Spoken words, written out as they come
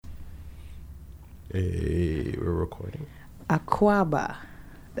Hey, we're recording. Aquaba.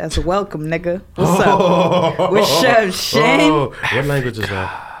 That's welcome, nigga. What's up? What's up, Shane? What language is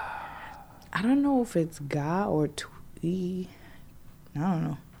that? I don't know if it's Ga or Twi. I don't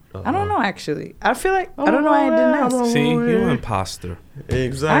know. I don't know, actually. I feel like, I don't know why I didn't ask. See, you're an imposter.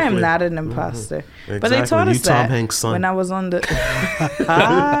 Exactly. I am not an imposter. Exactly. But they taught us you Tom that Hanks' son. when I was on the...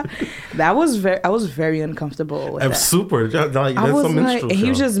 I was very uncomfortable with that. Super. Like, I that's was a like, minstrel and he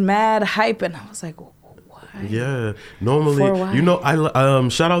was show. just mad hype, and I was like, why? Yeah, normally, you know, I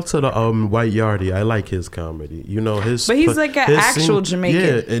shout out to the White Yardie. I like his comedy. You know his, but he's like an actual Jamaican.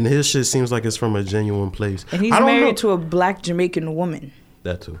 Yeah, and his shit seems like it's from a genuine place. And he's married to a black Jamaican woman.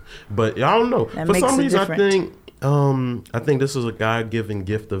 That too, but I don't know. That For makes some it reason, different. I think this is a God-given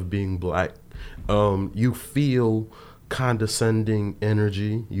gift of being black. You feel condescending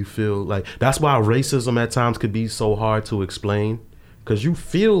energy. You feel like that's why racism at times could be so hard to explain. Because you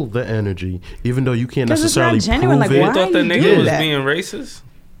feel the energy, even though you can't necessarily prove genuine. Like, it. You thought that nigga was that? being racist?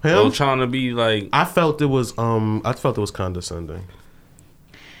 Him? Or trying to be like... I felt it was condescending.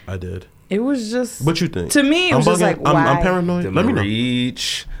 I did. It was just... What you think? To me, it was just like, why? I'm paranoid. Let me know.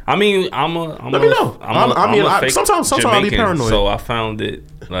 Reach. I mean, I'm a Let me know. fake Sometimes I'll be Jamaican, paranoid. So I found it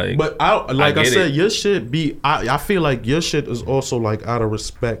like... But I said, it. your shit be... I feel like your shit is also like out of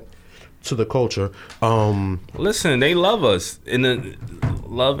respect to the culture. Listen, they love us. And the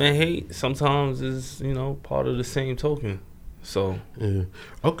love and hate sometimes is, you know, part of the same token. So... Yeah.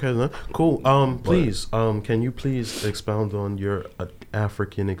 Okay, then. Cool. Please, can you please expound on your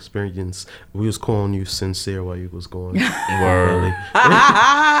African experience? We was calling you sincere while you was going. Word.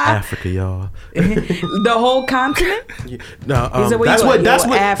 Africa, y'all. The whole continent? Now,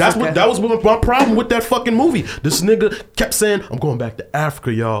 That was my problem with that fucking movie. This nigga kept saying, "I'm going back to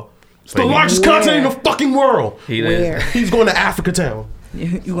Africa, y'all." It's the largest continent in the fucking world. Where? He's going to Africa town.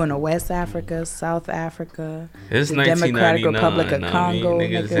 You going to West Africa, South Africa, It's the Democratic 1999, Republic of I mean, Congo,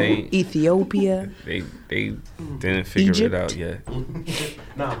 niggas nigga, ain't- Ethiopia. They didn't figure Egypt? it out yet.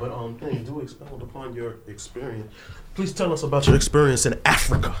 Nah, but please do expound upon your experience. Please tell us about your experience in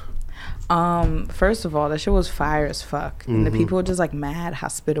Africa. First of all, that shit was fire as fuck. And the people were just like mad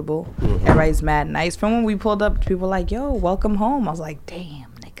hospitable. Everybody's mad nice. From when we pulled up, people were like, yo, welcome home. I was like,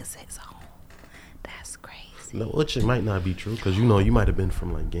 damn, niggas is home. That's crazy. No, which it might not be true, because you know you might have been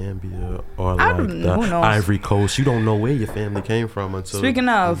from like Gambia or like who the knows? Ivory Coast. You don't know where your family came from until. Speaking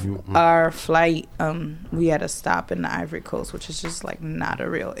of our flight, we had a stop in the Ivory Coast, which is just like not a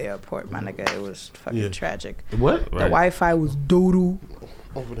real airport, my nigga. It was fucking tragic. What? The Wi-Fi was doo-doo.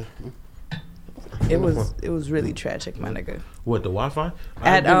 Over there. It was really tragic, my nigga. What, the Wi-Fi?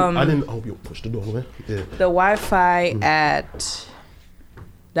 I didn't hope you pushed the door, man. Yeah. The Wi-Fi at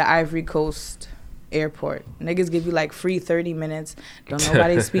the Ivory Coast airport. Niggas give you like free 30 minutes. Don't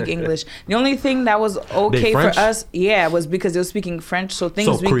nobody speak English. The only thing that was okay for us, was because they were speaking French, so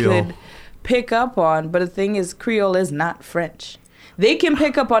things we Creole. could pick up on. But the thing is, Creole is not French. They can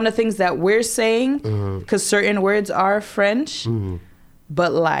pick up on the things that we're saying because certain words are French,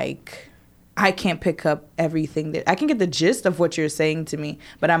 but like... I can't pick up everything that I can get the gist of what you're saying to me,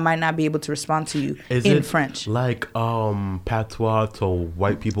 but I might not be able to respond to you in French. Like patois to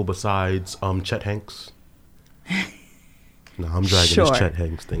white people besides Chet Hanks? No, I'm dragging this Chet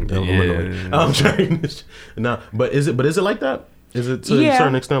Hanks thing down. I'm dragging this. No, but is it like that? Is it to a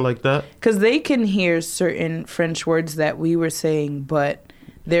certain extent like that? Because they can hear certain French words that we were saying, but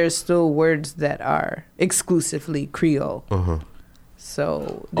there's still words that are exclusively Creole.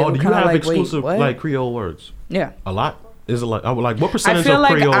 So do you have exclusive like Creole words? Yeah, a lot. Is it like what percentage I feel of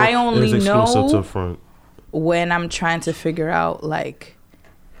like Creole I only is exclusive know to French? When I'm trying to figure out like,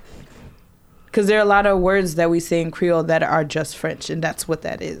 because there are a lot of words that we say in Creole that are just French, and that's what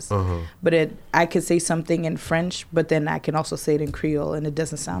that is. But I could say something in French, but then I can also say it in Creole, and it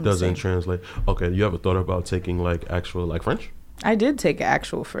doesn't sound the same. Doesn't translate. Okay, you ever thought about taking like actual like French? I did take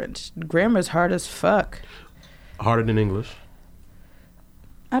actual French. Grammar's hard as fuck. Harder than English?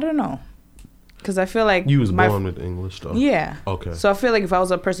 I don't know, because I feel like you was born with English though. Yeah. Okay. So I feel like if I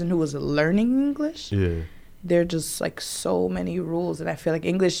was a person who was learning English, there are just like so many rules, and I feel like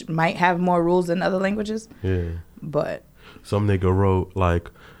English might have more rules than other languages. Yeah. But some nigga wrote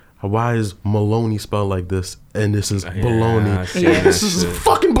like, "Why is Maloney spelled like this?" And this is Bologna. This is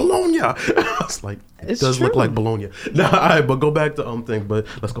fucking Bologna. I was like, it does look like Bologna. Nah, all right, but go back to thing. But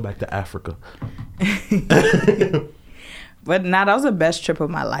let's go back to Africa. But that was the best trip of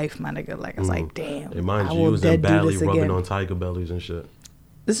my life, my nigga. Like, I was like, damn. And mind you, was in Bali rubbing on tiger bellies and shit.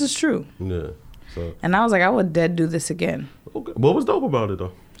 This is true. Yeah. So. And I was like, I would dead do this again. Okay. What was dope about it,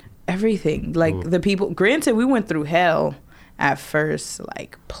 though? Everything. Like, the people. Granted, we went through hell at first,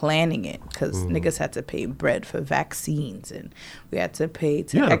 like, planning it, because niggas had to pay bread for vaccines, and we had to pay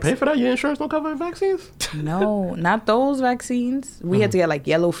to... You had to pay for that? Your insurance don't cover vaccines? No, not those vaccines. We had to get, like,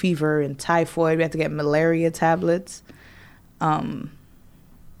 yellow fever and typhoid. We had to get malaria tablets. That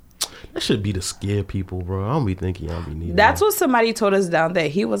should be to scare people, bro. I don't be thinking y'all be needing That's that. what somebody told us down there.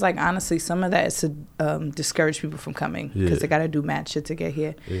 He was like, honestly, some of that is to discourage people from coming, because they got to do mad shit to get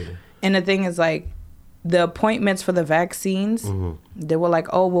here. Yeah. And the thing is, like, the appointments for the vaccines, they were like,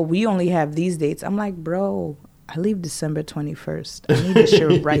 oh, well, we only have these dates. I'm like, bro, I leave December 21st. I need this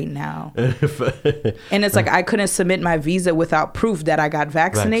shit right now. And it's like, I couldn't submit my visa without proof that I got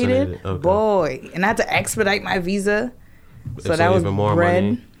vaccinated. Okay. Boy. And I had to expedite my visa. So that was more bread.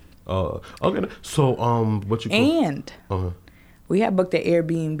 Money. Okay. So, what you call? And we had booked the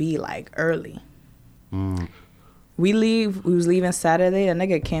Airbnb, like, early. We was leaving Saturday. A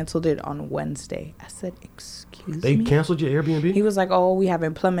nigga canceled it on Wednesday. I said, excuse me? They canceled your Airbnb? He was like, oh, we have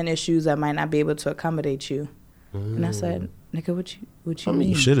plumbing issues. I might not be able to accommodate you. And I said, nigga, what you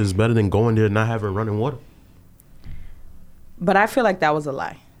mean? Shit is better than going there and not having running water. But I feel like that was a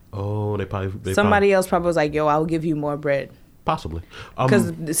lie. Oh, they Somebody else probably was like, yo, I'll give you more bread. Possibly.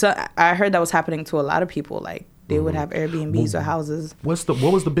 Because I heard that was happening to a lot of people. Like, they would have Airbnbs or houses. What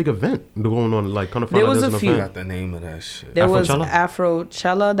was the big event going on? Like, kind of there was a few. I forgot the name of that shit. There was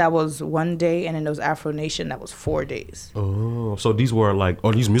Afrochella, that was 1 day, and then there was Afro Nation, that was 4 days. Oh, so these were like,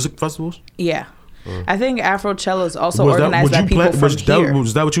 these music festivals? Yeah. I think Afrochella is also organized by people from here.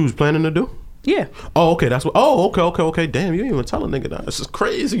 Was that what you was planning to do? Yeah. Oh, okay. That's what. Oh, okay. Damn, you didn't even tell a nigga that. This is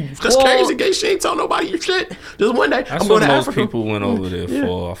crazy. That's crazy. Gay shit. Ain't tell nobody your shit. Just one day, that's I'm going to most Africa. People went over there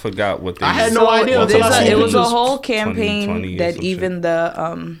for. I forgot what they. I had no idea until I seen it was a whole campaign that even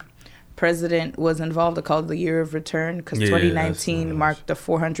the president was involved. They called the Year of Return, because 2019 marked the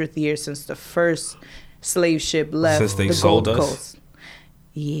 400th year since the first slave ship left the Gold Coast.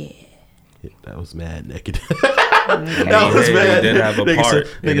 Yeah. That was mad naked. That was bad. They did have a part.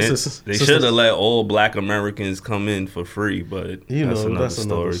 They should have let all black Americans come in for free, but that's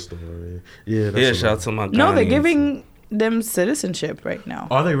another story. Yeah, shout out to my Ghanaians. No, they're giving them citizenship right now.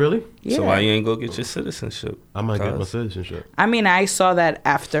 Are they really? Yeah. So why you ain't go get your citizenship? I might get my citizenship. I mean, I saw that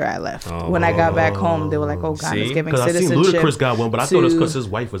after I left. When I got back home, they were like, oh, Ghana's giving citizenship. Because I seen Ludacris got one, but I thought it was because his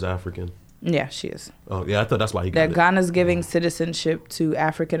wife was African. Yeah, she is. Oh, yeah, I thought that's why he got it. That Ghana's giving citizenship to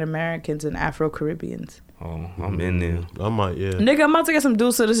African Americans and Afro Caribbeans. Oh, I'm in there. I might, yeah. Nigga, I'm about to get some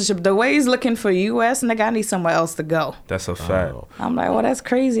dual citizenship. The way he's looking for U.S., nigga, I need somewhere else to go. That's a fact. I'm like, well, that's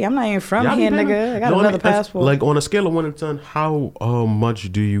crazy. I'm not even from here, nigga. I got another passport. Like, on a scale of 1 to 10, how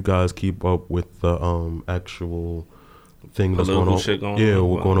much do you guys keep up with the actual thing that's going on? Shit going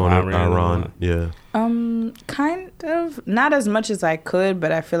what's going on in Iran? Yeah. Kind of. Not as much as I could,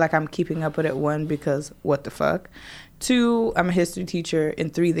 but I feel like I'm keeping up with it. 1, because what the fuck. 2, I'm a history teacher.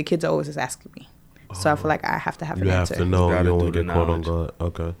 And 3, the kids are always just asking me. So I feel like I have to have an answer. You have to know. You don't want to get caught on guard.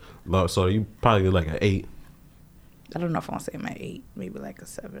 Okay. So you probably like an 8. I don't know if I want to say I'm at 8. Maybe like a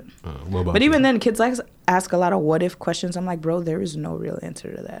 7. But even then, kids like ask a lot of what if questions. I'm like, bro, there is no real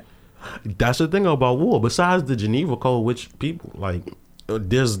answer to that. That's the thing about war. Besides the Geneva Code, which people like,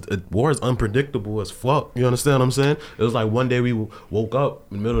 war is unpredictable as fuck. You understand what I'm saying? It was like one day we woke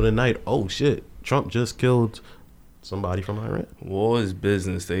up in the middle of the night. Oh shit! Trump just killed somebody from Iran. War is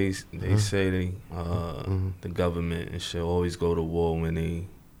business. They say the government and shit always go to war when they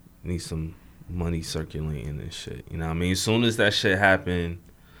need some money circulating and shit. You know what I mean? As soon as that shit happened,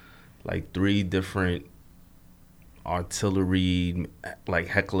 like 3 different artillery, like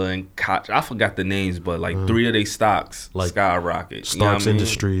Heckler and Koch, I forgot the names, but like 3 of their stocks like skyrocket. Starks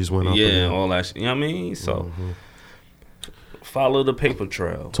Industries went up. Yeah, all that shit. You know what I mean? So follow the paper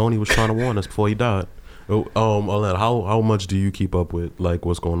trail. Tony was trying to warn us before he died. Orlando, how much do you keep up with like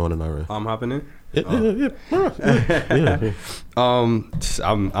what's going on in Iran? I'm hopping in. Yeah.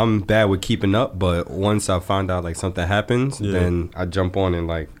 I'm bad with keeping up, but once I find out like something happens, then I jump on and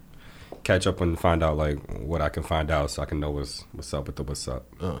like catch up and find out like what I can find out, so I can know what's up with the what's up.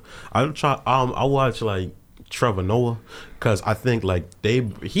 I watch like Trevor Noah, because I think like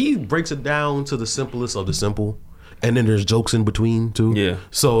he breaks it down to the simplest of the simple. And then there's jokes in between too. Yeah.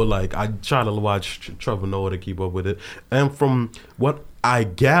 So like I try to watch Trevor Noah to keep up with it. And from what I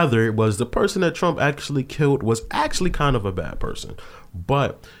gathered was the person that Trump actually killed was actually kind of a bad person.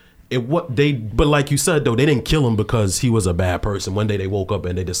 But like you said though, they didn't kill him because he was a bad person. One day they woke up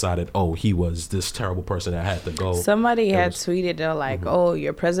and they decided, oh, he was this terrible person that had to go. Somebody had tweeted, they're like, oh,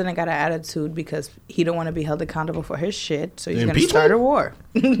 your president got an attitude because he don't want to be held accountable for his shit, so he's going to start a war.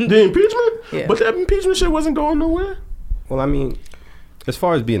 The impeachment? Yeah. But that impeachment shit wasn't going nowhere. Well, I mean, as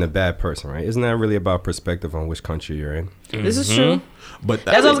far as being a bad person, right? Isn't that really about perspective on which country you're in? This is true. But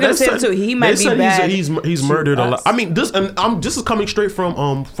That's what I was gonna say too. He might be bad. He's murdered a lot. I mean, this is coming straight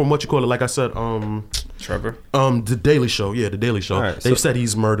from what you call it. Like I said, Trevor. The Daily Show. Yeah, the Daily Show. Right, They've said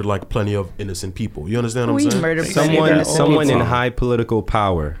he's murdered like plenty of innocent people. You understand what I'm saying? Murdered Someone in high political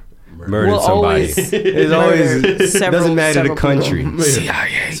power murdered Will somebody. always It's always doesn't matter the several country. people.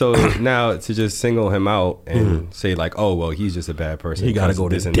 CIA. So now to just single him out and say like, oh well, he's just a bad person. He gotta because go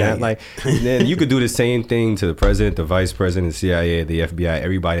to this and jail. that. Like, then you could do the same thing to the president, the vice president, the CIA, the FBI,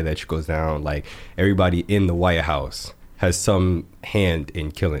 everybody that goes down. Like everybody in the White House has some hand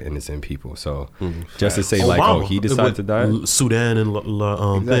in killing innocent people. So just to say like, oh, he decided to die. Sudan and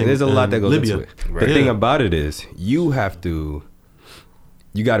Exactly. There's a lot that goes Libya. into it. The thing about it is, you got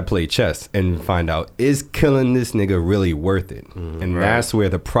to play chess and find out, is killing this nigga really worth it? And that's where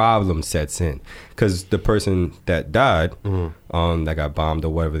the problem sets in. Because the person that died, that got bombed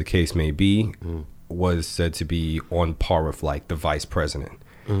or whatever the case may be, was said to be on par with like the vice president.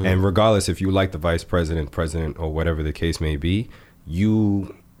 And regardless if you like the vice president, or whatever the case may be,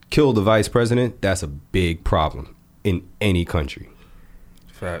 you kill the vice president, that's a big problem in any country.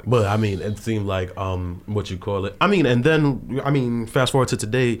 Fact. But I mean, it seemed like what you call it. I mean, and then fast forward to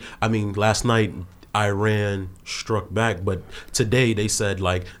today. I mean, last night Iran struck back, but today they said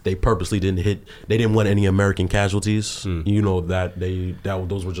like they purposely didn't hit. They didn't want any American casualties. You know that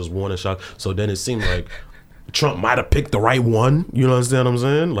those were just warning shots. So then it seemed like Trump might have picked the right one. You understand what I'm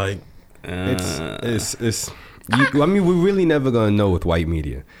saying? Like it's. I mean, we're really never gonna know with white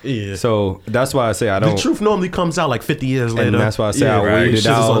media. Yeah. So that's why I say I don't. The truth normally comes out like 50 years later. And that's why I say I waited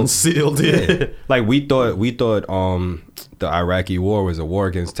shit out. is unsealed. Yeah. Like we thought the Iraqi war was a war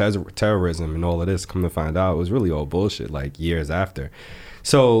against terrorism and all of this. Come to find out, it was really all bullshit. Like years after.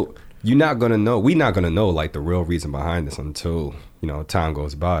 So you're not gonna know. We're not gonna know like the real reason behind this until time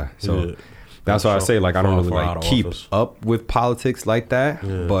goes by. So. Yeah. That's why I say like I don't really like keep up with politics like that.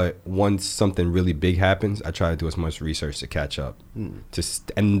 Yeah. But once something really big happens, I try to do as much research to catch up,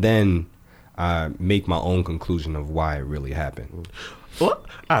 and then I make my own conclusion of why it really happened. Well,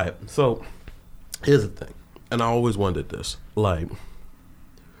 all right. So here's the thing, and I always wondered this: like,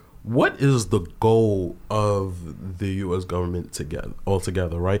 what is the goal of the U.S. government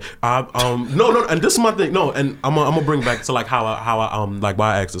altogether, right? No, and this is my thing. No, and I'm gonna bring back to like how I like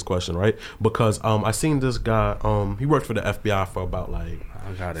why I asked this question, right? Because I seen this guy. He worked for the FBI for about like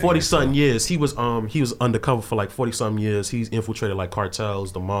 40-something years. He was undercover for like 40-something years. He's infiltrated like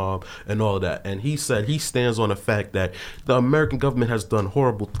cartels, the mob, and all of that. And he said he stands on the fact that the American government has done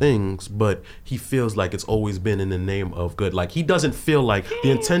horrible things, but he feels like it's always been in the name of good. Like he doesn't feel like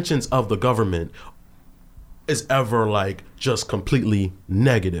the intentions of the government is ever like just completely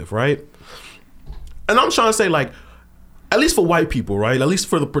negative, right? And I'm trying to say like, at least for white people, right? At least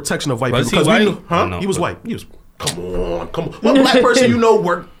for the protection of white people. Because he was white. He was. Come on. What black person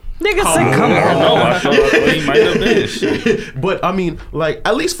work? Nigga said, come on. No, I thought he might have been. Shit. But I mean, like,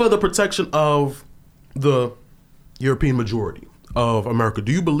 at least for the protection of the European majority of America,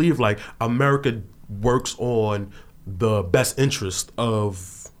 do you believe like America works on the best interest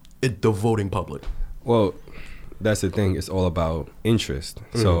of the voting public? Well, that's the thing. It's all about interest.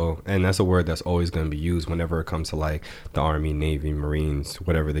 So, and that's a word that's always going to be used whenever it comes to like the Army, Navy, Marines,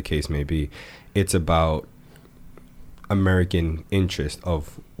 whatever the case may be. It's about American interest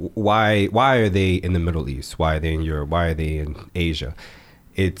of why are they in the Middle East? Why are they in Europe? Why are they in Asia?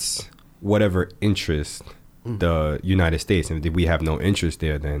 It's whatever interest the United States, and if we have no interest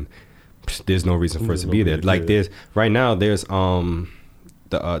there, then there's no reason for us to be there. Like there's the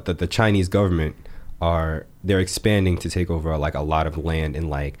Chinese government they're expanding to take over like a lot of land in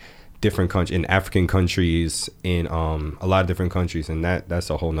like different countries, in African countries, in a lot of different countries, and that's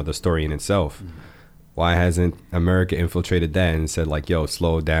a whole nother story in itself. Why hasn't America infiltrated that and said like, yo,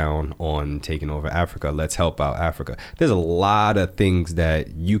 slow down on taking over Africa. Let's help out Africa. There's a lot of things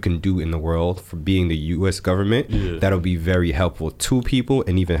that you can do in the world for being the U.S. government that'll be very helpful to people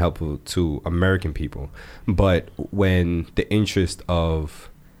and even helpful to American people. But when the interest of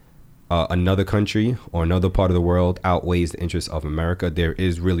another country or another part of the world outweighs the interest of America, there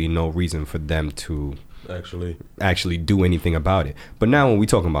is really no reason for them to actually do anything about it. But now when we're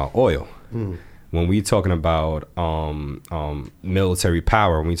talking about oil, when we're talking about military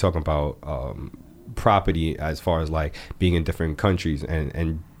power, when we're talking about property as far as like being in different countries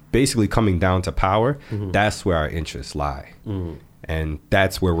and basically coming down to power, that's where our interests lie. And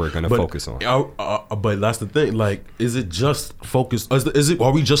that's where we're going to focus on. But that's the thing. Like, is it just focused?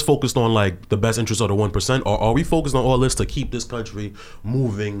 Are we just focused on like the best interest of the 1%, or are we focused on all this to keep this country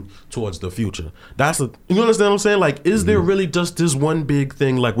moving towards the future? You understand what I'm saying? Like, is there really just this one big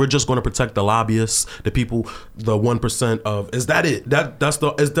thing? Like, we're just going to protect the lobbyists, the people, the 1% of? Is that it?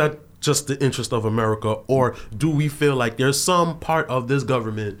 Is that just the interest of America, or do we feel like there's some part of this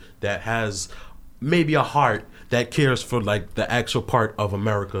government that has maybe a heart that cares for like the actual part of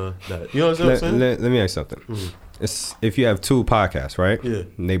America that, you know what I'm saying? Let me ask you something. It's, if you have two podcasts, right? Yeah.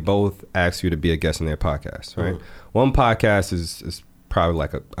 And they both ask you to be a guest in their podcast, right? One podcast is probably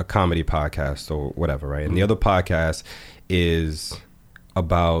like a comedy podcast or whatever, right? And the other podcast is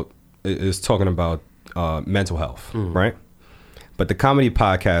talking about mental health, right? But the comedy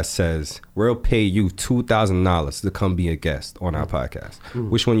podcast says, we'll pay you $2,000 to come be a guest on our podcast.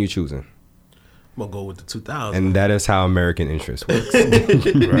 Which one you choosing? I'm gonna go with the 2000. And that is how American interest works.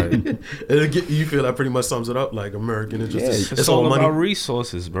 Right. You feel that pretty much sums it up, like American interest. It's all about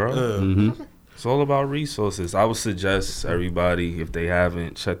resources, bro. It's all about resources. I would suggest everybody, if they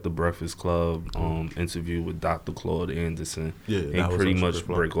haven't, check the Breakfast Club interview with Dr. Claude Anderson. Yeah, and pretty much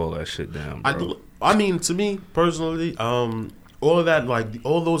break all that shit down, bro. I mean, to me personally, all of that, like,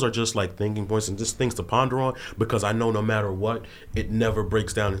 all those are just like thinking points and just things to ponder on, because I know no matter what, it never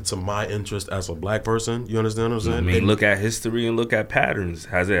breaks down into my interest as a black person. You understand what I'm saying? I mean, look at history and look at patterns.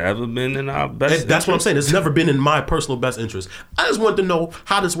 Has it ever been in our best interest? That's what I'm saying. It's never been in my personal best interest. I just want to know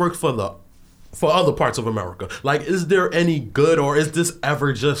how this works for other parts of America. Like, is there any good, or is this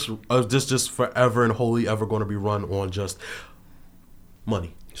ever just forever and wholly ever going to be run on just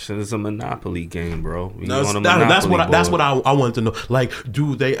money? Shit is a monopoly game, bro. That's what I wanted to know. Like,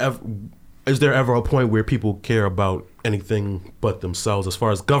 is there ever a point where people care about anything but themselves as far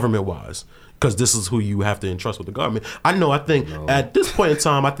as government wise? Because this is who you have to entrust with the government. I think at this point in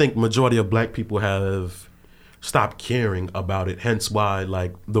time, I think majority of black people have stopped caring about it. Hence why,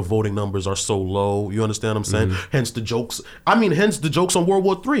 like, the voting numbers are so low. You understand what I'm saying? Hence the jokes on World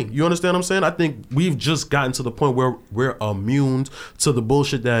War III. You understand what I'm saying? I think we've just gotten to the point where we're immune to the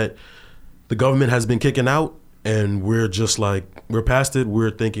bullshit that the government has been kicking out, and we're just like, we're past it. We're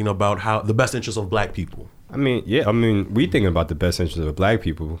thinking about how the best interest of black people. I mean, we thinking about the best interest of black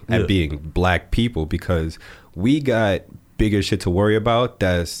people at being black people, because we got bigger shit to worry about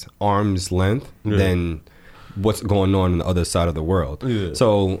that's arm's length than what's going on the other side of the world.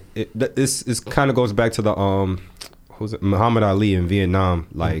 So this kind of goes back to the Muhammad Ali in Vietnam,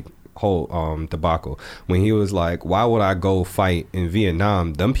 like, whole debacle, when he was like, why would I go fight in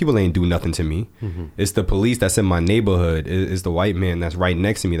Vietnam? Them people ain't do nothing to me. It's the police that's in my neighborhood. It's the white man that's right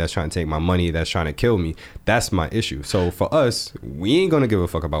next to me that's trying to take my money, that's trying to kill me. That's my issue. So for us, we ain't gonna give a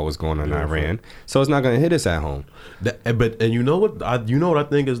fuck about what's going on in Iran. So it's not gonna hit us at home. But you know what I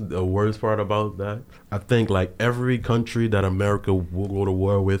think is the worst part about that? I think, like, every country that America will go to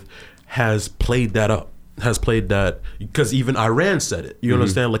war with has played that up. Has played that, because even Iran said it. You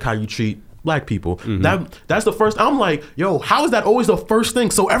understand, like, how you treat black people. That's the first. I'm like, yo, how is that always the first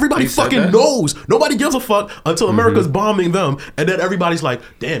thing? So everybody fucking knows. Nobody gives a fuck until America's bombing them, and then everybody's like,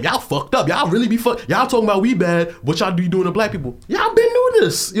 damn, y'all fucked up. Y'all really be fucked. Y'all talking about we bad. What y'all be doing to black people? Y'all been doing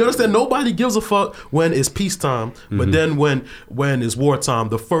this. You understand? Nobody gives a fuck when it's peacetime, but then when it's wartime,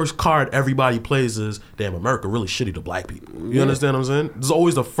 the first card everybody plays is, damn, America really shitty to black people. You understand what I'm saying? It's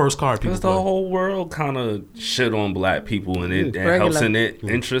always the first card people play. Because the whole world kind of shit on black people, and it helps in their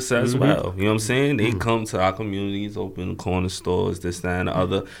interests as well. You know what I'm saying? They come to our communities, open corner stores, this, that, and the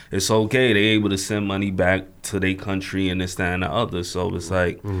other. It's okay. They able to send money back to their country and this, that, and the other. So it's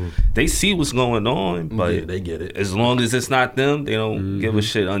like, they see what's going on, but they get it. As long as it's not them, they don't give a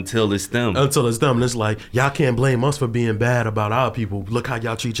shit until it's them. Until it's them. And it's like, y'all can't blame us for being bad about our people. Look how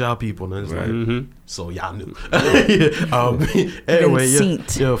y'all treat y'all people. And it's like, so y'all knew. Anyway,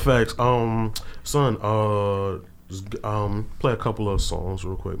 yeah, facts. Son, just, play a couple of songs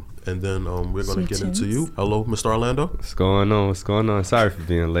real quick, and then we're gonna get into you. Hello, Mr. Orlando. What's going on? Sorry for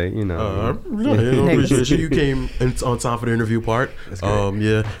being late. You know. Appreciate you. You came on time for the interview part. You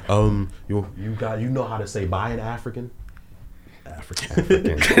know how to say bye in African.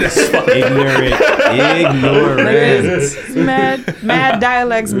 Ignorant. Mad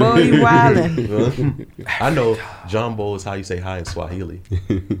dialects, boy, you wildin'. I know Jumbo is how you say hi in Swahili.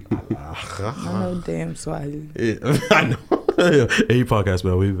 I know damn Swahili. Yeah, I know. Hey, podcast,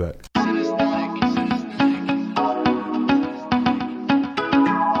 man. We'll be back.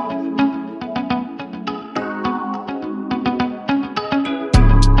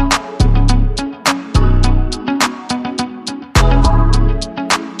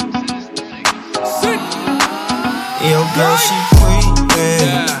 Yo, girl, she queen.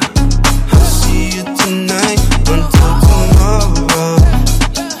 creeping. I'll see you tonight until tomorrow.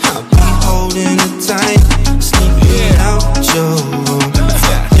 I'll be holding it tight, sleeping out your room,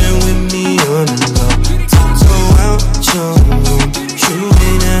 fucking with me on the low, tiptoe out your room. You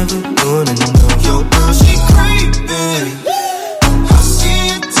ain't ever gonna know. Yo, girl, she creeping. I'll see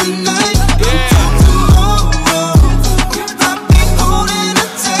you tonight until tomorrow. I'll be holding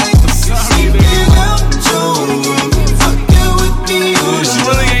it tight, sleeping out your room, fucking with me on the low. She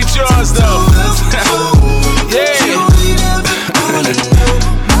really ain't yours though.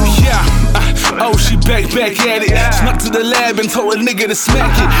 Oh, she back at it. Snuck to the lab and told a nigga to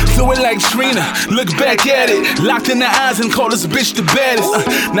smack it. Throw it like Trina, look back at it. Locked in the eyes and called this bitch the baddest.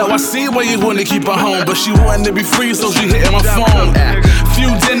 Now I see why you wanna keep her home, but she wanted to be free, so she hitting my phone.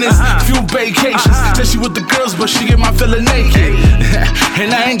 Few dinners, few vacations. Said she with the girls, but she get my fella naked.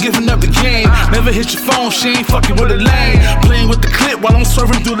 And I ain't giving up the game. Never hit your phone, she ain't fucking with a lane. Playing with the clip while I'm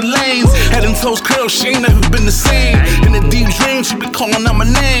swerving through the lanes. Head and toes curls, she ain't never been the same. In a deep dream, she be calling out my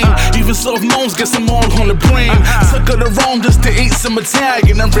name. Even soft moans get some more on the brain. Took her to Rome just to eat some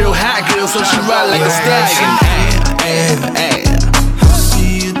Italian. I'm real hot girl, so she ride like a stallion. I'll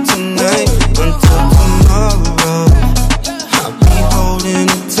see you tonight until tomorrow. I'll be holding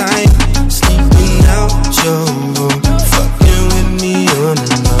it tight, sleeping out your room, fucking with me on the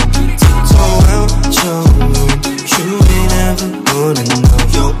low, tiptoe out your room. You ain't ever gonna know.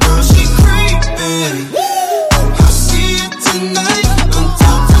 Yo, girl, she creeping. I'll see you tonight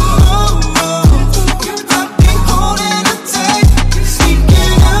until tomorrow. I'll be holding it tight,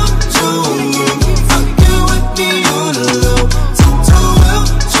 sleeping out your room, fucking with me on the low, tiptoe out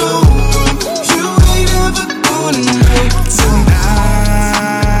your room. You ain't ever gonna know.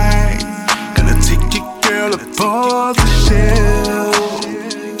 Tonight, gonna take your girl up for the shelf.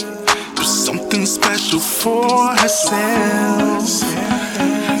 Do something special for herself.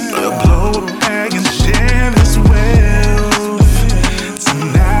 Gonna blow a bag and share as well.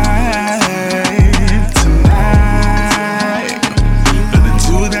 Tonight, gonna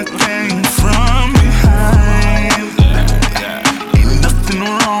do that thing from behind. Ain't nothing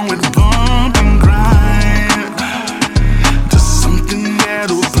wrong with bump and grind. Just something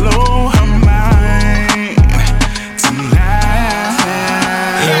that'll blow her mind tonight.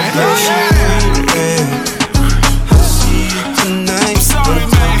 Girl, she creeping. I'll see you tonight Sorry,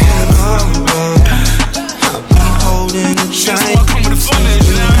 until man. tomorrow. I'll be holding it tight, Come with the fun,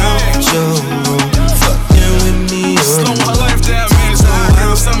 you know what I mean? out your room, fucking with me on Slow the her life down, man. So I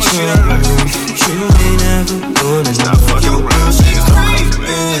girl, so much shit out of it. You ain't ever gonna Stop know. fucking Yo, around. girl, she Niggas don't come to me.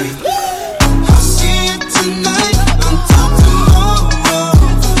 creeping. I'll see you tonight until tomorrow.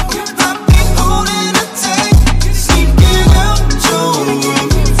 I'll be holding it tight, sleeping out your room,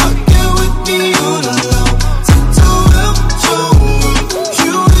 fucking with me on the low, tiptoe out your room.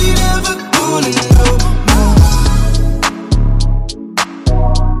 You ain't ever gonna know.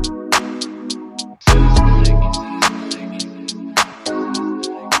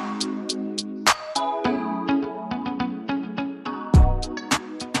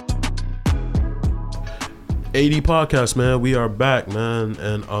 AD Podcast, man. We are back, man.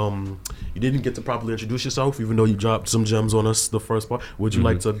 And you didn't get to properly introduce yourself, even though you dropped some gems on us the first part. Would you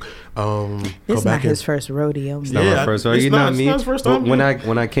like to This go is back not his first rodeo. It's not Yeah, my first it's rodeo. You not- know it's me. not his first time, When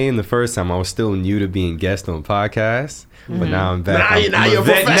yeah. I came the first time, I was still new to being guest on podcasts. But now I'm back. Now I'm, you- now I'm a you're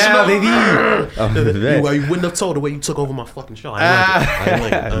vet professional. now, baby. I'm a vet. You wouldn't have told the way you took over my fucking show. I ain't like it. I ain't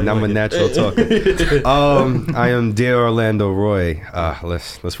like it. Now I'm a natural talker. I am Dear Orlando Roy.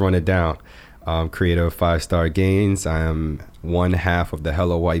 Let's run it down. Creator of 5-Star Gains. I am one half of the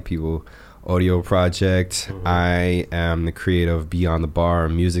Hello White People audio project. Mm-hmm. I am the creator of Beyond the Bar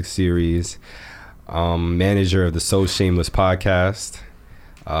music series. Manager of the So Shameless podcast.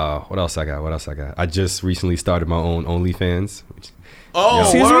 What else I got? I just recently started my own OnlyFans. Oh,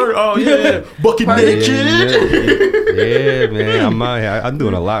 Excuse me? word. Oh, yeah. Bucket naked. Yeah, man. I'm out here. I'm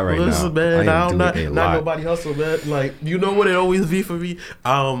doing a lot right Listen, now. man, I am not doing a lot. nobody hustle, man. Like, you know what it always be for me?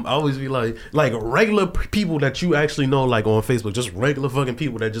 I always be like regular people that you actually know, like on Facebook, just regular fucking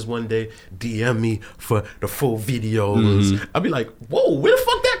people that just one day DM me for the full videos. Mm-hmm. I'd be like, whoa, where the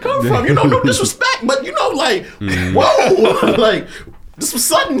fuck that come from? You know, no disrespect, but you know, like, Mm-hmm. whoa, like. This was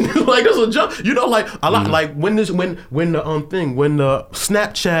sudden, like this was a jump. You know, like a lot, like when the Snapchat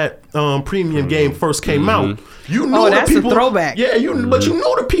premium game first came out, you know that's the a people. throwback. Yeah, but you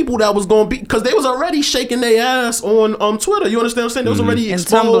know the people that was gonna be because they was already shaking their ass on Twitter. You understand what I'm saying? They was already And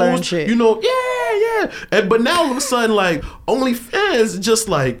exposed. Tumblr and shit. You know, yeah. But now all of a sudden, like OnlyFans, just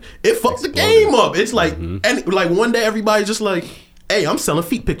like it fucked the game up. It's like and like one day everybody's just like, hey, I'm selling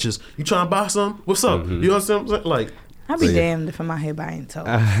feet pictures. You trying to buy some? What's up? You know what I'm saying? Like. I'd be damned if I'm out here buying toes.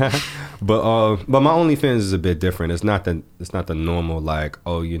 But my OnlyFans is a bit different. It's not the normal like,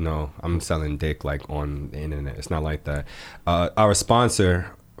 oh, you know, I'm selling dick like on the internet. It's not like that. Our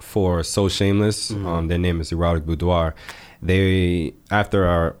sponsor for So Shameless, their name is Erotic Boudoir. They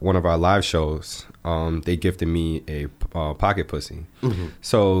after one of our live shows, they gifted me a pocket pussy.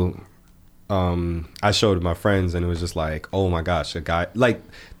 So I showed my friends and it was just like, oh my gosh, a guy like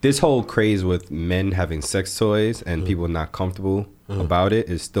this whole craze with men having sex toys and people not comfortable about it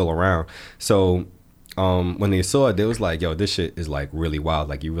is still around. So when they saw it, they was like, yo, this shit is like really wild,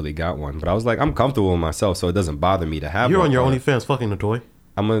 like you really got one. But I was like, I'm comfortable with myself, so it doesn't bother me to have You're one. on your OnlyFans fucking the toy?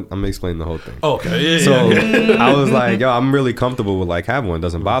 I'm gonna explain the whole thing. Okay. Yeah, So yeah. I was like, yo, I'm really comfortable with like having one. It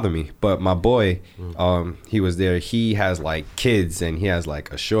doesn't bother me. But my boy, he was there. He has like kids and he has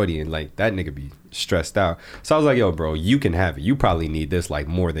like a shorty and like that nigga be stressed out. So I was like, yo, bro, you can have it. You probably need this like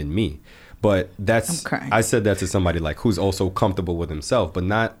more than me. But that's, I said that to somebody like who's also comfortable with himself, but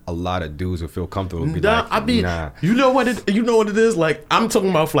not a lot of dudes would feel comfortable. Be nah. You know what it is? Like I'm talking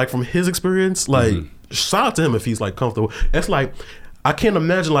about like from his experience. Like shout out to him if he's like comfortable. It's like I can't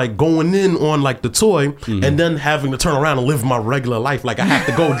imagine like going in on like the toy and then having to turn around and live my regular life. Like I have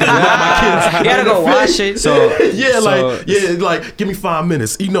to go down with my kids. You gotta go wash it. So like give me 5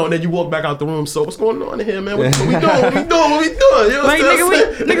 minutes, you know, and then you walk back out the room. So what's going on here, man? What we doing? What we doing? You know like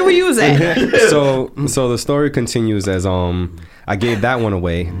nigga, where you was at? So the story continues as I gave that one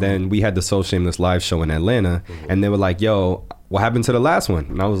away. Then we had the So Shameless live show in Atlanta, and they were like, yo, what happened to the last one?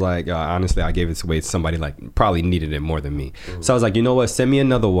 And I was like, honestly, I gave it away to somebody like probably needed it more than me. So I was like, you know what? Send me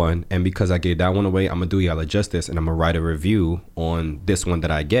another one. And because I gave that one away, I'm going to do y'all justice and I'm going to write a review on this one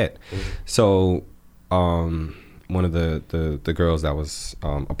that I get. So one of the girls that was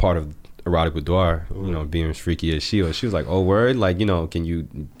a part of Erotic Boudoir, you know, being as freaky as she was like, oh, word? Like, you know, can you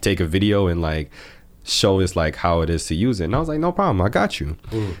take a video and like show us like how it is to use it? And I was like, no problem. I got you.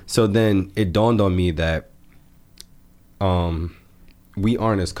 So then it dawned on me that we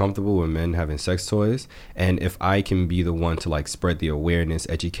aren't as comfortable with men having sex toys, and if I can be the one to like spread the awareness,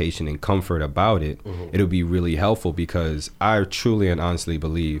 education, and comfort about it, it'll be really helpful, because I truly and honestly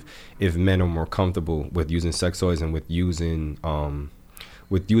believe if men are more comfortable with using sex toys and with using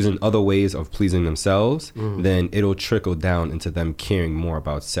other ways of pleasing themselves, then it'll trickle down into them caring more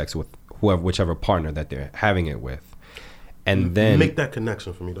about sex with whichever partner that they're having it with. And then make that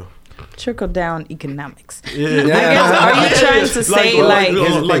connection for me though. Trickle down economics. Yeah. I guess, are you trying to say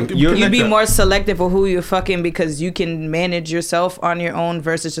like you be that. more selective of who you're fucking because you can manage yourself on your own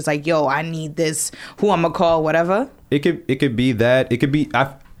versus just like, yo, I need this, who I'm gonna call, whatever? It could be that. It could be.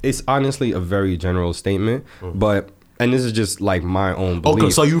 It's honestly a very general statement, but and this is just like my own belief. Okay,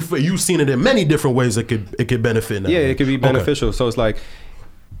 so you've seen it in many different ways. It could benefit. Yeah, it could be beneficial. Okay. So it's like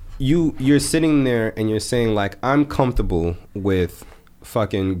you're sitting there and you're saying like, I'm comfortable with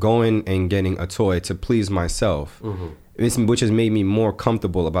fucking going and getting a toy to please myself, which has made me more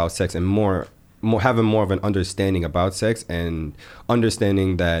comfortable about sex and more having more of an understanding about sex and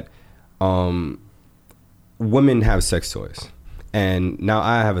understanding that women have sex toys, and now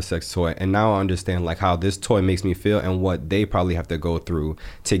I have a sex toy, and now I understand like how this toy makes me feel and what they probably have to go through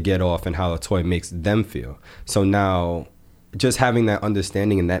to get off and how a toy makes them feel. So now just having that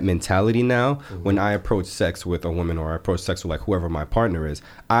understanding and that mentality now, when I approach sex with a woman or I approach sex with like whoever my partner is,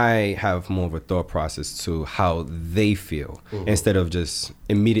 I have more of a thought process to how they feel instead of just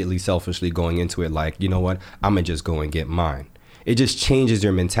immediately selfishly going into it like, you know what, I'm gonna just go and get mine. It just changes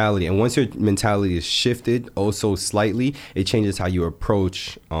your mentality, and once your mentality is shifted so slightly, it changes how you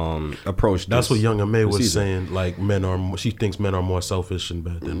approach. That's what Young May was saying. Like she thinks men are more selfish and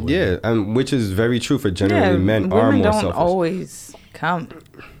bad than women. Yeah, and which is very true for generally men are more selfish. Women don't always come.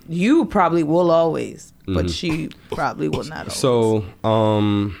 You probably will always, but she probably will not always. So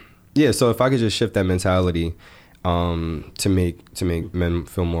so if I could just shift that mentality to make men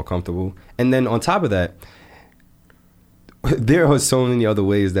feel more comfortable, and then on top of that, there are so many other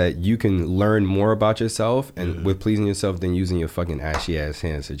ways that you can learn more about yourself and with pleasing yourself than using your fucking ashy ass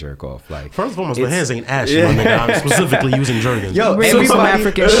hands to jerk off. Like, first and foremost, my hands ain't ashy, my nigga. I'm specifically using Jergens. Yo, maybe some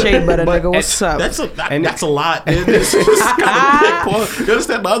African shea butter, nigga. What's up? That's a lot. It's you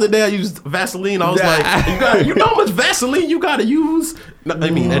understand? The other day I used Vaseline. I was like, you know how much Vaseline you gotta use? No, I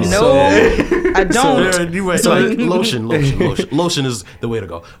mean, I don't. So lotion is the way to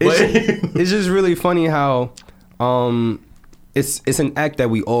go. It's just really funny how it's an act that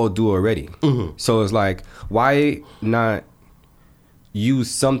we all do already. So it's like, why not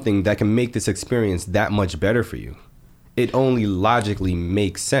use something that can make this experience that much better for you? it only logically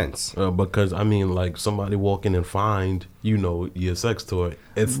makes sense. Because I mean, like somebody walk in and find your sex toy.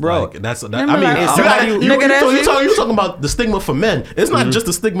 It's Bro, like that's. That, Remember I mean, that- you're talking about the stigma for men. It's not just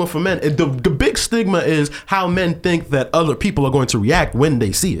the stigma for men. The big stigma is how men think that other people are going to react when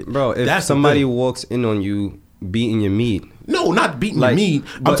they see it. Bro, if that's somebody walks in on you beating your meat, no, not beating like, your meat.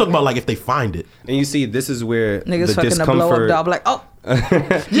 I'm talking about like if they find it. and you see, this is where Niggas the fucking a blow up discomfort. doll, like, oh,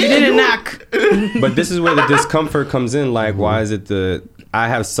 you didn't knock. But this is where the discomfort comes in. Like, why is it I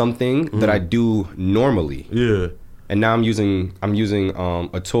have something that I do normally, Yeah. and now I'm using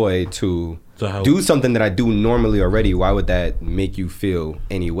a toy to help. do something that I do normally already. Why would that make you feel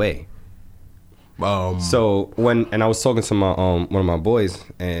any way? So I was talking to my one of my boys,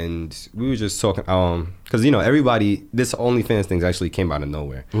 and we were just talking because everybody, this OnlyFans thing actually came out of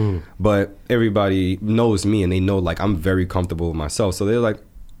nowhere, but everybody knows me and they know like I'm very comfortable with myself, so they're like,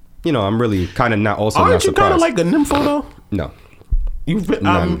 I'm really kind of not Aren't not you kind surprised. of like a nympho though? No, You've been,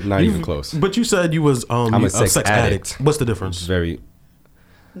 not even close. But you said you was I'm a sex addict. addict. What's the difference? Very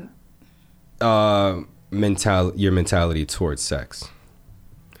your mentality towards sex.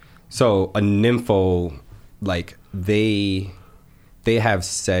 So a nympho, like they have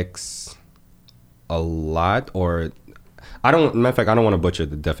sex a lot, or matter of fact, I don't want to butcher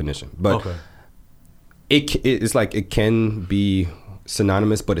the definition, but Okay. it's like it can be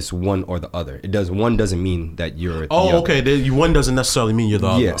synonymous, but it's one or the other. One doesn't mean that you're the other. Okay. One doesn't necessarily mean you're the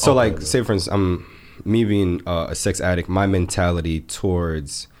other. Yeah. So Okay. like, say for instance, me being a sex addict, my mentality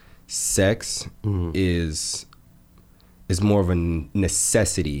towards sex is more of a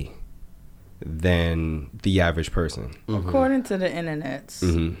necessity than the average person. According to the internet,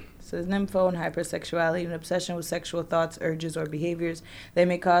 it says nympho and hypersexuality, an obsession with sexual thoughts, urges, or behaviors that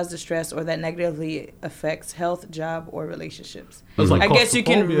may cause distress or that negatively affects health, job, or relationships. It's like I guess you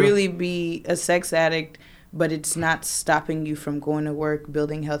can claustrophobia. really be a sex addict, but it's not stopping you from going to work,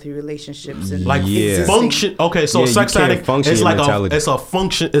 building healthy relationships, and Like Yeah. function. Okay, so Yeah, you sex can't addict function is your like mentality. it's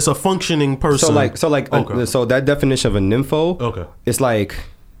a functioning person. So that definition of a nympho. Okay. It's like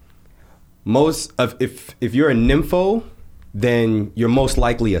if you're a nympho, then you're most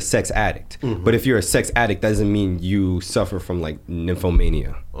likely a sex addict. But if you're a sex addict, doesn't mean you suffer from like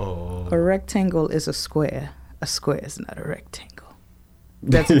nymphomania. a rectangle is a square. A square is not a rectangle.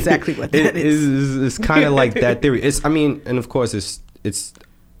 That's exactly what that is. It's kind of like that theory. And of course it's.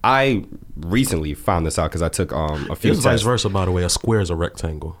 I recently found this out because I took a few It's vice tests. versa, by the way. A square is a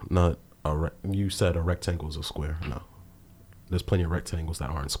rectangle, not you said a rectangle is a square. No. There's plenty of rectangles that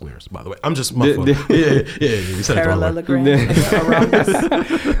aren't squares, by the way. I'm just muffled. Yeah. You said it the wrong way.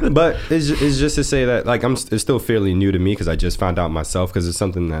 Parallelogram. But it's just to say that like it's still fairly new to me because I just found out myself, because it's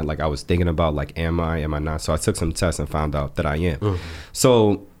something that like I was thinking about, like am I not? So I took some tests and found out that I am.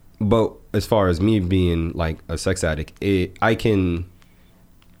 So, but as far as me being like a sex addict, I can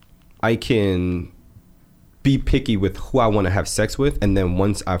be picky with who I want to have sex with, and then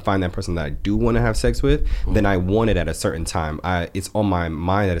once I find that person that I do want to have sex with, then I want it at a certain time. It's on my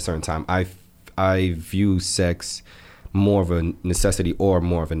mind at a certain time. I view sex more of a necessity or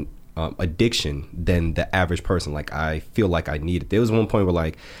more of an addiction than the average person. Like I feel like I need it. There was one point where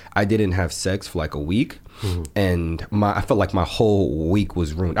like I didn't have sex for like a week, and I felt like my whole week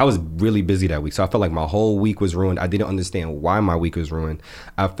was ruined. I was really busy that week, so I felt like my whole week was ruined. I didn't understand why my week was ruined.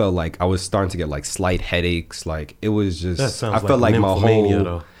 I felt like I was starting to get like slight headaches. Like it was just. That sounds I felt like my nymphomania, whole.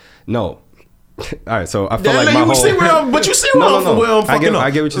 though. No. All right, so I felt like my whole. You see where I'm fucking up.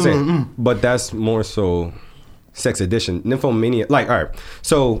 I get what you're saying, but that's more so sex addiction, nymphomania. Like, all right,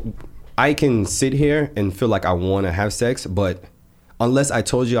 so I can sit here and feel like I want to have sex, but unless I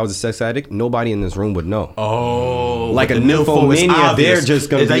told you I was a sex addict, nobody in this room would know. Oh, like a the nympho is nymphomania, obvious. they're just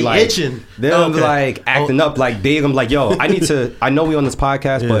gonna They be like itching. They're gonna be like acting up, like they're gonna be like, yo, I need to. I know we on this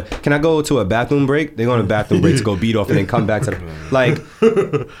podcast, but can I go to a bathroom break? They're going to a bathroom break to go beat off and then come back to like.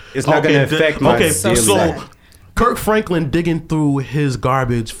 It's not gonna affect my. daily life. Kirk Franklin digging through his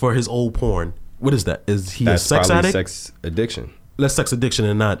garbage for his old porn. What is that? Is he That's a sex probably addict? sex addiction, That's sex addiction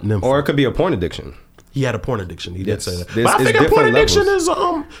and not nympho. or it could be a porn addiction. He had a porn addiction. He did say that. There's- But I it's think a porn different addiction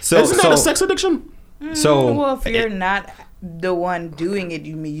levels. is isn't that a sex addiction? So Well, if you're not the one doing it,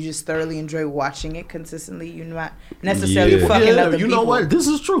 you just thoroughly enjoy watching it consistently. You're not necessarily Yeah. fucking other you people. know what? This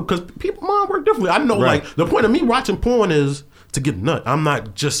is true because people mine work differently. I know, Right. like the point of me watching porn is to get nut. I'm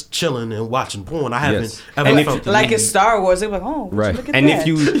not just chilling and watching porn. I haven't Yes. ever And if- felt the Like need. it's Star Wars, they're like, oh, right, look at and that. if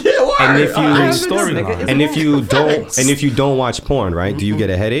you Yeah, word. and if you I have storyline. this and if you Facts. don't watch porn, right? Do you get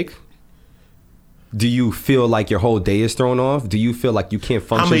a headache? Do you feel like your whole day is thrown off? Do you feel like you can't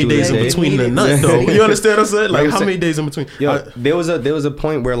function? How many through days the in day? between the Needed nut to though? see. You understand what I'm saying? Like I'm how saying- many days in between? Yo, there was a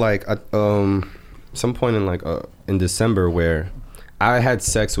point where like some point in like in December where I had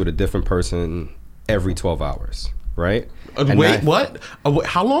sex with a different person every 12 hours, right? Wait, what?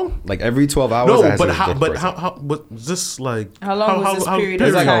 How long? Like every 12 hours. No, I had but sex with a how? different But person. how? What was this like? How long was this period It of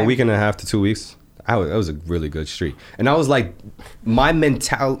was like time? a week and a half to 2 weeks. It was a really good streak, and I was like, my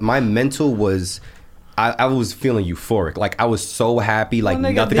mental was. I was feeling euphoric. Like I was so happy. Like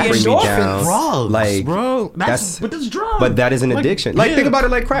nigga, nothing the could bring me endorphins. down. Drugs, like bro. But this drugs. But that is an addiction. Like think about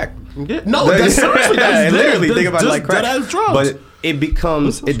it like crack. Yeah. No, that's seriously. That's Literally think about it like crack. That is drugs. But it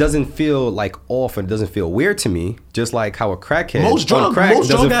becomes. It doesn't feel like off and it doesn't feel weird to me. Just like how a crackhead. Most drug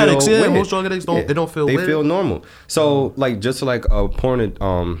addicts. Yeah, most drug addicts don't. They don't feel. They weird. feel normal. So like just like a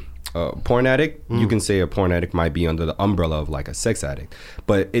porn addict, you can say a porn addict might be under the umbrella of like a sex addict,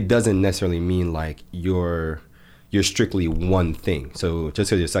 but it doesn't necessarily mean like you're strictly one thing. So just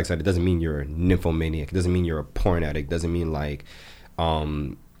because you're a sex addict doesn't mean you're a nymphomaniac. It doesn't mean you're a porn addict. It doesn't mean like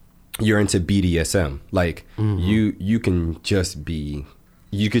you're into BDSM. Like you can just be,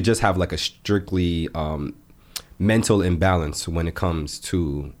 you could just have like a strictly mental imbalance when it comes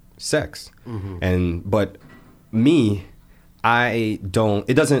to sex. But me, it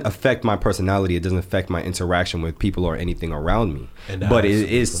doesn't affect my personality. It doesn't affect my interaction with people or anything around me. But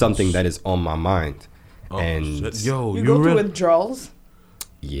it is something that is on my mind. And yo, you go through withdrawals?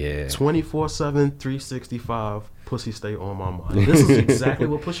 Yeah. 24/7, 365, pussy stay on my mind. This is exactly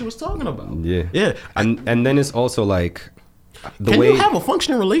what Pussy was talking about. Yeah. Yeah. And then it's also like the Can way you have a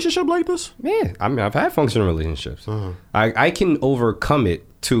functioning relationship like this? Yeah. I mean, I've had functional relationships. I can overcome it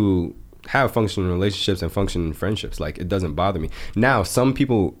to have functional relationships and functioning friendships. Like it doesn't bother me. Now, some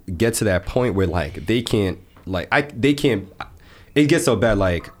people get to that point where like they can't it gets so bad,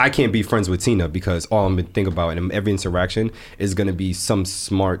 like, I can't be friends with Tina because all I'm going to think about in every interaction is going to be some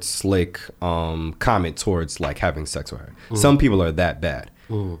smart, slick comment towards, like, having sex with her. Some people are that bad.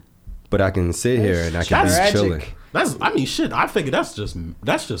 But I can sit here and I can be chilling. I figure that's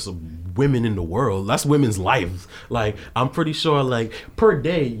just women in the world. That's women's lives. Like, I'm pretty sure, like, per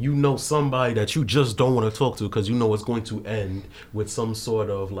day, you know somebody that you just don't want to talk to because you know it's going to end with some sort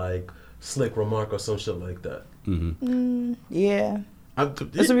of, like, slick remark or some shit like that. Yeah. Some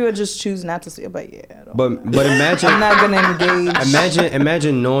people just choose not to say, but yeah. But imagine I'm not gonna engage.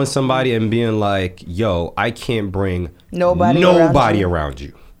 Imagine knowing somebody and being like, "Yo, I can't bring nobody around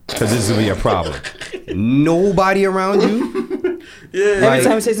you because this will be a problem." Nobody around you. Yeah. Every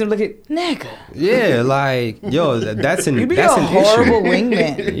time you say something, look at nigga. Yeah, like yo, that's an You'd be that's a an horrible issue.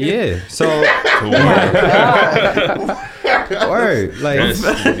 wingman. Yeah. So. Word, like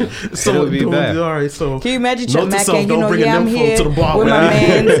so it'll be bad. All right, so can you imagine note Mac yourself, and don't bring I'm nympho here to the bar with with my me.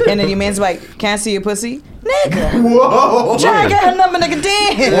 mans, and then your man's like, "Can't see your pussy, nigga." Whoa. Try to get her number, nigga.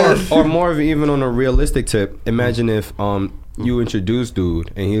 Damn. Or more of even on a realistic tip, imagine if you introduce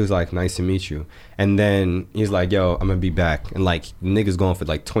dude and he was like, "Nice to meet you," and then he's like, "Yo, I'm gonna be back," and like nigga's going for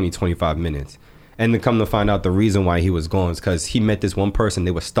like 20-25 minutes. And then come to find out the reason why he was gone is because he met this one person. They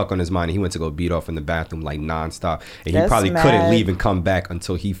were stuck on his mind. And he went to go beat off in the bathroom like nonstop. And he probably couldn't leave and come back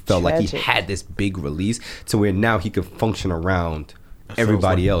until he felt like he had this big release to where now he could function around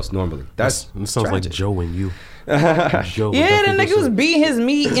everybody else normally. That sounds tragic. like Joe and you. Joe Yeah, the nigga was beating his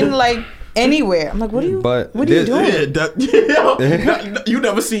meat in like anywhere. I'm like, what are you doing? You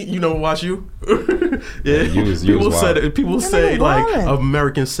never see, watch you. Yeah, people That say nigga like wildin'.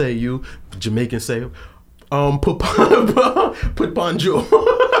 Americans say you, Jamaicans say put bonjour.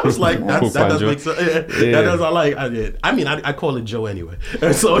 It's like that does make sense. Yeah. That does. I call it Joe anyway.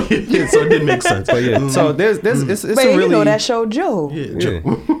 So it did make sense. But yeah, so there's it's But a really you know that show Joe. Yeah, Yeah.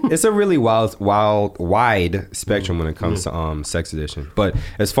 It's a really wide spectrum when it comes to sex addiction. But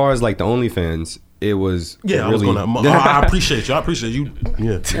as far as like the OnlyFans, it was Yeah, really, I appreciate you. I appreciate you.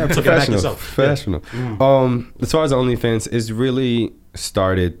 Yeah, took it back yourself. Professional. As far as the OnlyFans, it's really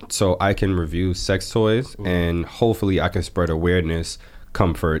started so I can review sex toys and hopefully I can spread awareness,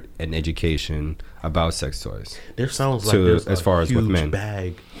 comfort, and education about sex toys. There sounds like there's as far a as huge with men.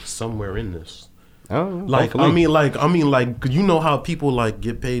 bag somewhere in this. Oh, Like hopefully. I mean, you know how people like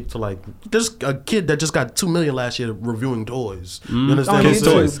get paid to like. There's a kid that just got $2 million last year reviewing toys. You understand? Kids'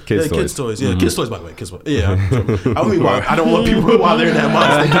 what I'm toys. saying? Kids' Yeah, kids' toys. toys. Yeah, kids' toys. By the way, kids' toys. Yeah. I mean, I don't want people while they're in that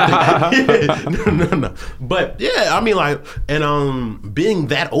mindset. No. But yeah, I mean, like, and being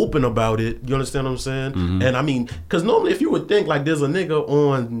that open about it, you understand what I'm saying? And I mean, because normally if you would think like there's a nigga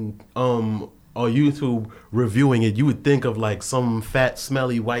on on YouTube reviewing it, you would think of like some fat,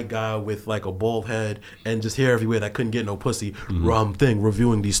 smelly white guy with like a bald head and just hair everywhere that couldn't get no pussy thing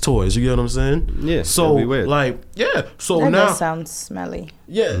reviewing these toys. You get what I'm saying? Yeah. So that'd be weird. like, yeah. So That now, does sound smelly.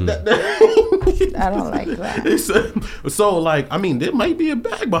 yeah. I don't like that. So like, I mean, there might be a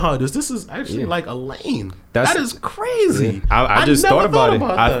bag behind this. This is actually like a lane. That is crazy. I just never thought about it.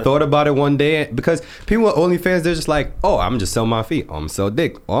 that. I thought about it one day because people with OnlyFans, they're just like, oh, I'm just sell my feet. Oh, I'm gonna sell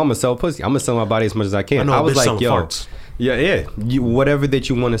dick. Oh, I'm gonna sell pussy. I'm gonna sell my body as much as I can. I know, I was bitch like, selling yo, farts. yeah, whatever that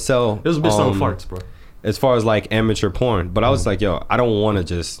you want to sell. There's a bitch selling farts, bro. As far as like amateur porn, but I was like, yo, I don't want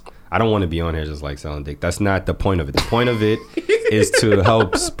to be on here just like selling dick. That's not the point of it. The point of it is to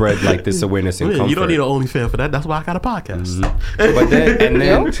help spread like this awareness and comfort. You don't need an OnlyFans for that. That's why I got a podcast. But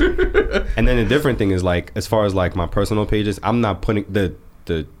then the different thing is like, as far as like my personal pages, I'm not putting the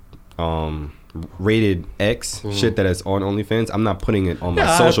rated X shit that is on OnlyFans. I'm not putting it on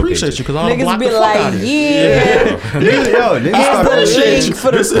my social pages. I appreciate you because I'll Niggas block be the fuck like, out of you. yeah. Niggas Here's the appreciate link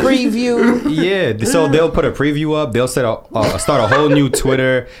for the preview. Yeah, so they'll put a preview up. They'll start a whole new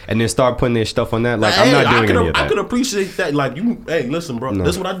Twitter and then start putting their stuff on that. Like, I'm not doing any of that. I could appreciate that. Like, you, hey, listen, bro.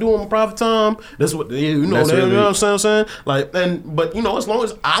 This is what I do on my private time. This is what you know. That's You really- know what I'm saying? Like, but you know, as long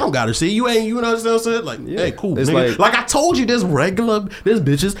as I don't gotta see you, ain't you know what I'm saying? Like, hey, cool. It's Nigga. Like I told you, there's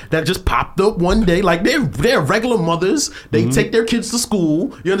bitches that just popped up one day. Like they're regular mothers. They take their kids to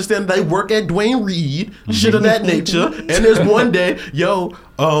school. You understand? They work at Dwayne Reed, shit of that nature. And there's one day,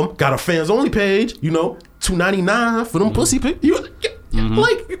 got a fans only page. You know, $2.99 for them pussy pics.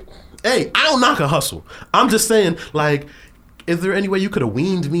 Like, hey, I don't knock a hustle. I'm just saying, like, is there any way you could have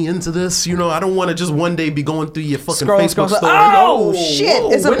weaned me into this? You know, I don't want to just one day be going through your fucking Facebook story. Oh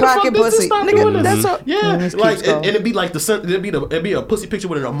shit! It's a pocket pussy, nigga. That's a like, and it'd be like it'd be a pussy picture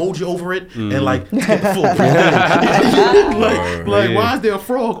with an emoji over it, and like the full like why is there a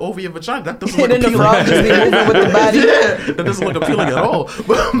frog over your vagina? That doesn't look and then the appealing. frog just be moving with the body. Yeah, that doesn't look appealing at all.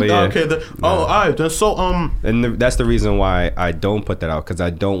 But yeah. Okay, all right. Then so And that's the reason why I don't put that out, because I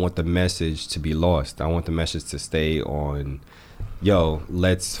don't want the message to be lost. I want the message to stay on. Yo,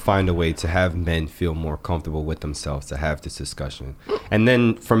 let's find a way to have men feel more comfortable with themselves, to have this discussion. And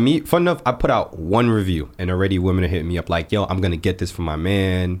then for me, fun enough, I put out one review and already women are hitting me up like, yo, I'm going to get this for my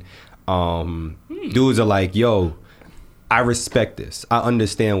man. Dudes are like, yo, I respect this. I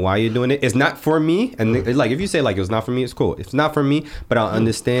understand why you're doing it. It's not for me. And it's like, if you say like it's not for me, it's cool. It's not for me, but I'll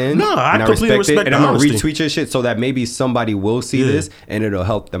understand. No, I and completely respect it. And I'm honesty. gonna retweet your shit so that maybe somebody will see this and it'll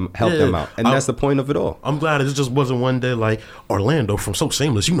help them out. And that's the point of it all. I'm glad it just wasn't one day like Orlando from So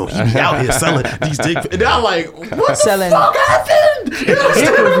Shameless. You know, he be out here selling these dick. And I'm like, what Selling the fuck happened? You know what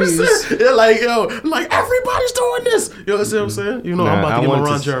I'm reviews. saying? They're like, like everybody's doing this. You know what I'm saying? You know, I'm about to get my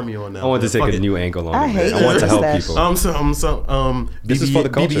Ron Jeremy on that. I want to take Fuck a it. new angle on I it. hate Man. I want to help that. people. This is for the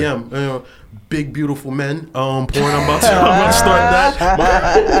culture. BBM, Big Beautiful Men porn. I'm about to start that.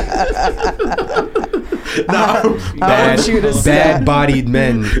 Bad-bodied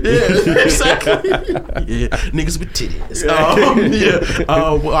men. Yeah, exactly. Niggas with titties.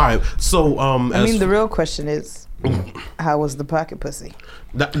 All right. So, I mean, the real question is, how was the pocket pussy?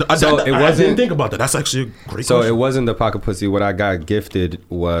 I didn't think about that. That's actually a great So question. it wasn't the pocket pussy. What I got gifted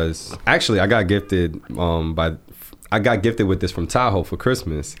was I got gifted with this from Tahoe for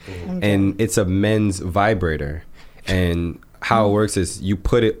Christmas, and it's a men's vibrator. And how it works is you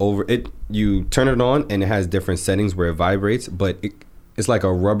put it over it, you turn it on, and it has different settings where it vibrates, but it's like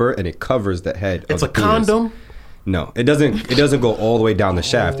a rubber and it covers the head. It's of a the penis. condom. No, it doesn't go all the way down the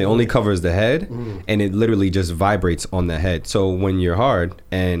shaft. It only covers the head, and it literally just vibrates on the head. So when you're hard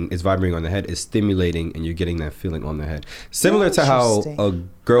and it's vibrating on the head, it's stimulating, and you're getting that feeling on the head. Similar to how a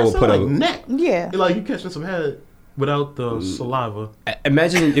girl will put like neck. Yeah. Like you catching some head without the saliva.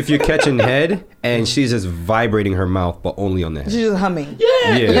 Imagine if you're catching head and she's just vibrating her mouth, but only on the head. She's just humming.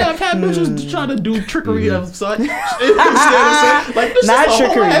 Yeah. I've had bitches try to do trickery of such. You understand what I'm saying? Like this Not is a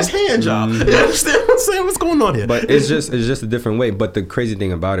trickery. whole ass hand job. You understand what I'm saying? What's going on here? But it's just a different way. But the crazy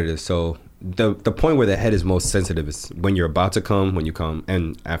thing about it is, so the point where the head is most sensitive is when you're about to come, when you come,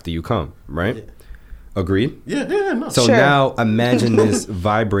 and after you come, right? Yeah. Agreed? Yeah, no. So Sure. now imagine this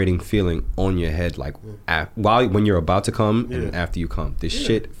vibrating feeling on your head, like when you're about to come and after you come. This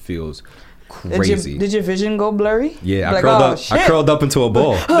shit feels crazy. Did your vision go blurry? Yeah, Like, I curled up into a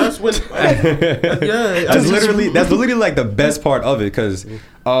ball. That's when. That's literally like the best part of it, because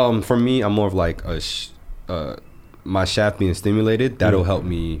for me, I'm more of like my shaft being stimulated. That'll help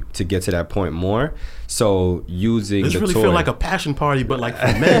me to get to that point more. So using this the really toy, feel like a passion party, but like for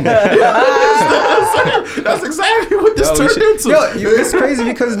men. That's exactly what this turned into. It's crazy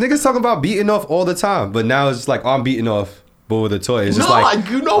because niggas talk about beating off all the time, but now it's just like I'm beating off But with a toy, it's No, just like,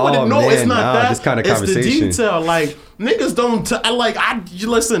 you know what? oh, No, it's man, not nah, that. this kind of it's conversation. the detail. Like niggas don't.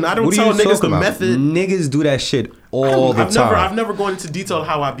 Listen. I don't What are tell you niggas talking the about? method. Niggas do that shit all the time. I've never gone into detail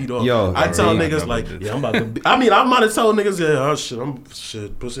how I beat off. Yo, I tell really? niggas like, yeah, I'm about to. I might have told niggas, yeah, oh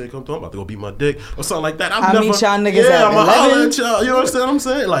shit, pussy ain't come through. I'm about to go beat my dick or something like that. I meet y'all niggas yeah, at I'm a holler 11. at y'all. You understand what I'm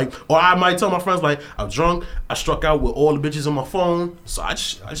saying? Like, or I might tell my friends like, I'm drunk. I struck out with all the bitches on my phone, so I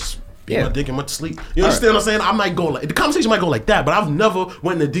just. My dick and went to sleep. You understand what I'm saying? I might go like the conversation might go like that, but I've never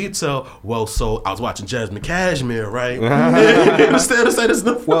went into detail. Well, so I was watching Jasmine Cashmere, right? You understand what I'm saying? There's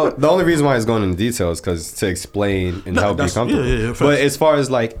no Well, the only reason why it's going into detail is because to explain and help you comfortable. Yeah, but as far as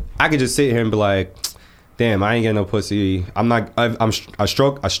like, I could just sit here and be like, damn, I ain't getting no pussy. I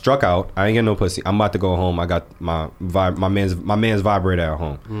struck out. I ain't getting no pussy. I'm about to go home. I got my man's vibrator at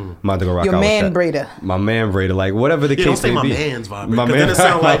home. I'm about to go rock Your out man with that. braider. My man braider, like whatever the Yeah, don't case say may my be. man's vibrator. My Because man- then it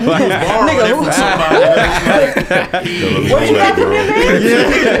sound like he was borrowing it from somebody. What you got from your man?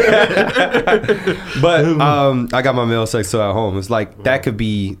 But I got my male sex toy at home. It's like that could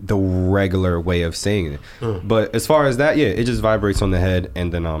be the regular way of saying it. But as far as that, yeah, it just vibrates on the head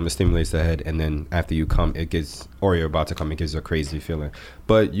and then it stimulates the head, and then after you come, it gets, or you're about to come, it gives you a crazy feeling.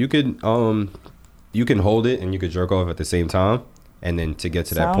 But you could you can hold it and you could jerk off at the same time, and then to get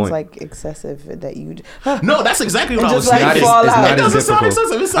to that Sounds point. like excessive that you. No, that's exactly what I was just like saying. fall out. It doesn't sound difficult.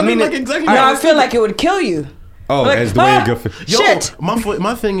 excessive. It sounded like exactly what No, I I was feel like it would kill you. Oh, Like, as the way it go for Yo, Shit.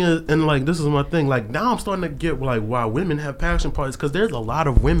 my thing is, and like this is my thing. Like now, I'm starting to get like why women have passion parties, because there's a lot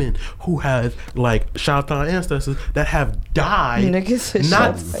of women who have like shout out to our ancestors that have died, Niggas said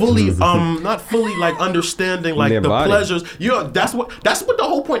not shout out. fully like understanding like Their the body. pleasures. You know, that's what the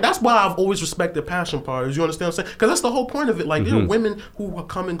whole point. That's why I've always respected passion parties. You understand what I'm saying? Because that's the whole point of it. Like there are women who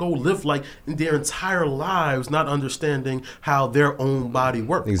come and go live like their entire lives not understanding how their own body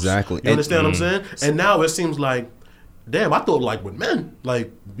works. Exactly. You understand what I'm saying? And now it seems like, damn, I thought like with men,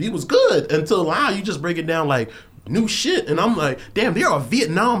 like he was good until now you just break it down like new shit, and I'm like, damn, there are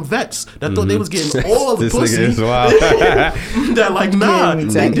Vietnam vets that thought they was getting all the This pussy. nigga is wild. That like nah, me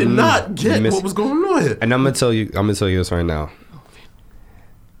they too. did not get what was going on here. And I'm gonna tell you this right now.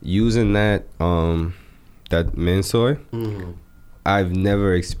 Using that that men's toy, I've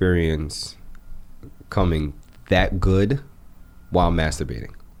never experienced coming that good while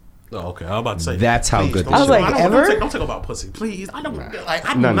masturbating. Oh, okay, I was about to say That's how please, good don't this say- shit is. I was like, don't ever? Don't talk about pussy, please. I don't like.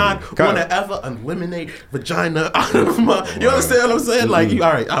 I do No, no, not no. want to ever eliminate vagina out of my. You understand what I'm saying? Like, all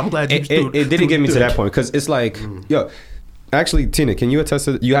right, I'm glad you. It didn't get me to that point because it's like, yo, actually, Tina, can you attest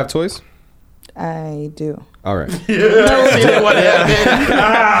to? You have toys? I do. All right. Yeah.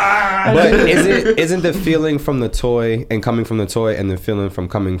 But isn't the feeling from the toy and coming from the toy and the feeling from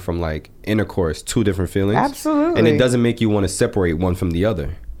coming from like intercourse two different feelings? Absolutely. And it doesn't make you want to separate one from the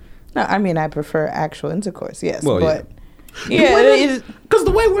other. No, I mean I prefer actual intercourse. Yes, Well, but yeah, it is. Because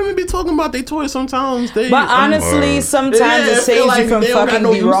the way women be talking about their toys sometimes, they. But honestly, sometimes Yeah, I it feel saves like you from they don't got fucking no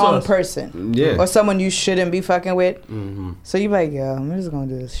the use wrong us. person. Yeah. Or someone you shouldn't be fucking with. So you like, yo, I'm just gonna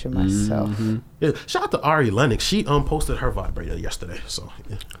do this shit myself. Yeah. Shout out to Ari Lennox. She posted her vibrator yesterday. So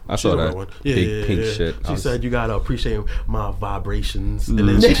yeah. I She's saw a that real one. Yeah, big pink shit. She I was- said you gotta appreciate my vibrations, and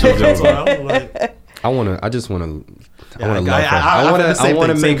then she showed it to her. I was like, I just wanna Yeah, love her. I feel the I same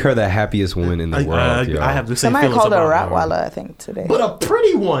wanna thing, make same- her the happiest woman in the world. yo. I have the same Somebody feelings called her a about her. Rottweiler, I think, today. But a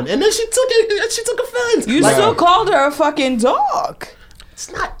pretty one, and then she took it. She took offense. You Like, still called her a fucking dog.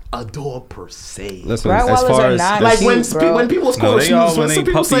 it's not a dog per se. Listen, Rottweilers as far are as not Like cute, when bro. when people No, call they all Snoop, when when some they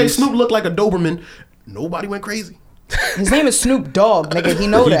people say puppies. Snoop looked like a Doberman, nobody went crazy. His name is Snoop Dogg, nigga. He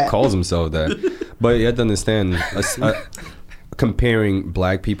know he that. calls himself that, but you have to understand. Comparing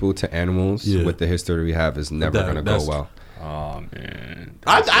black people to animals Yeah. with the history we have is never gonna go that's- well. Oh man.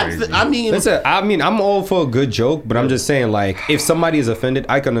 That's crazy. I mean, Listen, I mean, I'm all for a good joke, but I'm just saying, like, if somebody is offended,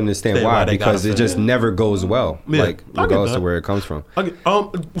 I can understand Yeah, why, why they got because it just offended. never goes well, Yeah, like, I get regardless that. of where it comes from. okay,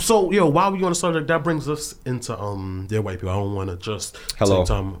 so while we on the subject, that brings us into they're white people. I don't want to just Hello. take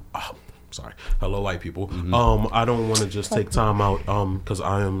time. Sorry, hello, white people. I don't want to just take time out because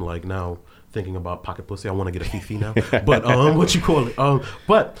I am like now thinking about pocket pussy. I want to get a fifi now, but what you call it?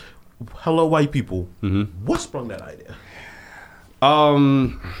 But hello, white people. What sprung that idea?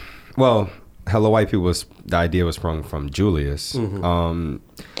 Well, hello, white people. The idea was sprung from Julius. Wasn't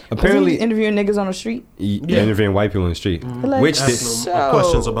Apparently, he interviewing niggas on the street. interviewing white people in the street, Like, which Asking So- them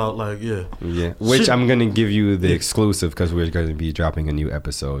questions about like which Shit. I'm gonna give you the exclusive because we're gonna be dropping a new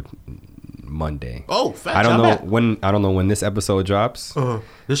episode Monday. Oh, fat I don't y'all know back. when. I don't know when this episode drops.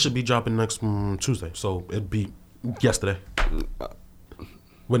 This should be dropping next Tuesday, so it'd be yesterday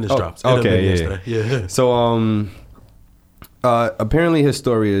when this drops. It'll okay, be yeah. yesterday. Yeah. So Apparently his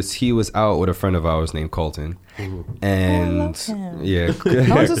story is he was out with a friend of ours named Colton. And I love him. yeah.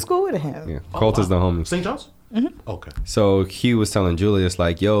 I went to school with him. Yeah. Colton's the homie. St. John's? Okay. So he was telling Julius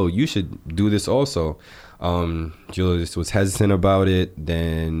like, yo, you should do this also. Julius was hesitant about it.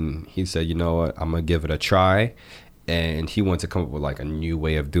 Then he said, you know what, I'm gonna give it a try. And he wanted to come up with like a new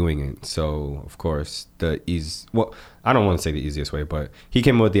way of doing it. So of course I don't want to say the easiest way, but he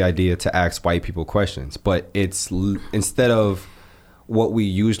came up with the idea to ask white people questions. But it's instead of what we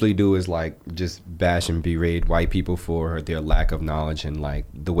usually do is like just bash and berate white people for their lack of knowledge and like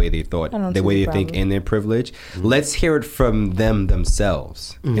the way they thought, the way they think and their privilege. Let's hear it from them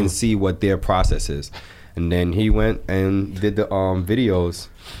themselves and see what their process is. And then he went and did the videos,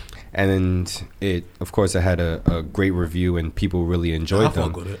 and it had a great review and people really enjoyed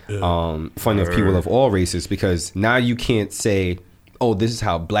them. Fuck with it. Yeah. Funny of people of all races, because now you can't say, oh, this is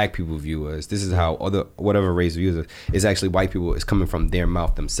how black people view us, this is how whatever race views us. It's actually white people. It's coming from their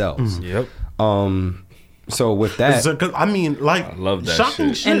mouth themselves. Yep. So with that, I mean, like, I love that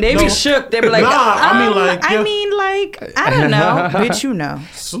shocking shit. And they be shook. They be like, I don't know. Bitch, you know.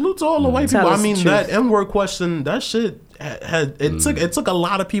 Salute to all the white Tell people. us I mean, the that truth. N-word question, that shit it took a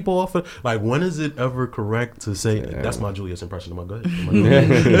lot of people off of, like, when is it ever correct to say, that's my Julius impression. Go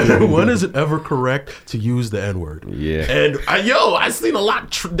ahead. When is it ever correct to use the N-word? Yeah. And I seen a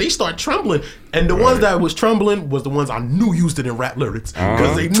lot, they start trembling. And the ones that was trembling was the ones I knew used it in rap lyrics.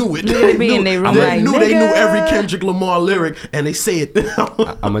 Because they knew it. They be in their room like, They knew nigga. every Kendrick Lamar lyric, and they say it.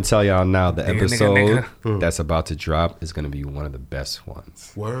 I'm gonna tell y'all now, the episode nigga. that's about to drop is gonna be one of the best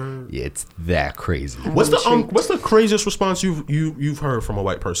ones. Word. Yeah, it's that crazy. What's the craziest response you've heard from a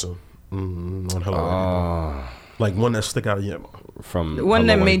white person on Hello? Like one that stick out of you? From One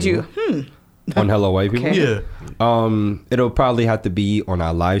that Hello White made you, People. On Hello White People? Okay. Yeah. It'll probably have to be on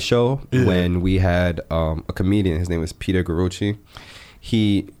our live show when we had a comedian. His name is Peter Garucci.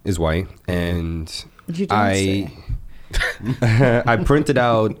 He is white, and You didn't say. I printed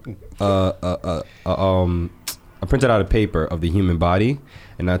out I printed out a paper of the human body,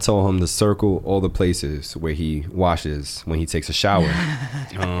 and I told him to circle all the places where he washes when he takes a shower.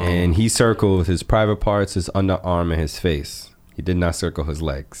 And he circled his private parts, his underarm, and his face. He did not circle his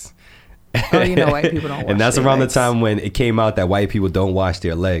legs. Oh, you know, white people don't wash And that's their around legs. the time when it came out that white people don't wash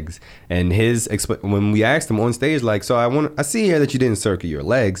their legs. And when we asked him on stage, like, so I see here that you didn't circle your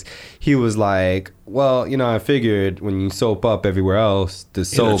legs. He was like, well, I figured when you soap up everywhere else, the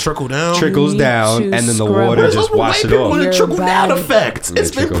soap trickles down, and then the water just wash it off. The trickle down body. effect.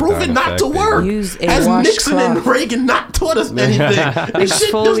 It's been trickle proven down not to effect, work. Use a Has Nixon washcloth. and Reagan not taught us anything? This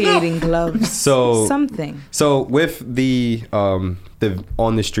shit does not- Exfoliating gloves. Something. So with the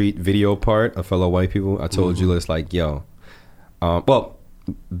on the street video part of Fellow White People, I told Julius, like, yo,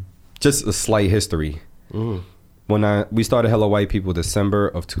 just a slight history. When we started Hello White People December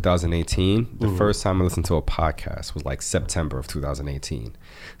of 2018, the first time I listened to a podcast was like September of 2018.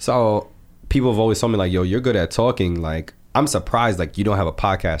 So people have always told me, like, yo, you're good at talking. Like, I'm surprised, like, you don't have a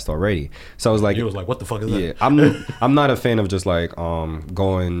podcast already. So I was like, He was like, what the fuck is that? yeah, I'm not a fan of just like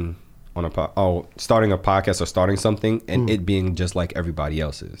going on starting a podcast or starting something and it being just like everybody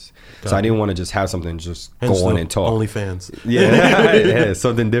else's. So I didn't want to just have something just go on and talk. OnlyFans. Yeah,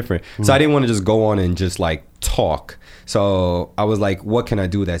 something different. So I didn't want to just go on and just like talk. So I was like, what can I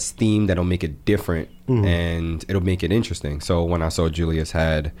do that's themed that'll make it different and it'll make it interesting? So when I saw Julius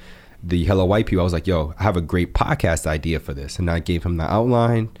had the Hello White People, I was like, yo, I have a great podcast idea for this. And I gave him the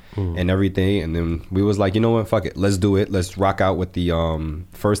outline and everything. And then we was like, you know what, fuck it. Let's do it. Let's rock out with the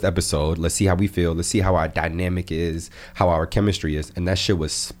first episode. Let's see how we feel. Let's see how our dynamic is, how our chemistry is. And that shit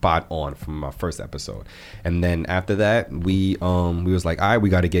was spot on from our first episode. And then after that, we was like, all right, we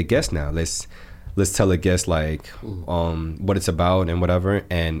got to get guests now. Let's tell a guest like what it's about and whatever.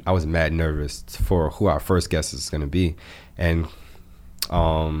 And I was mad nervous for who our first guest is going to be. And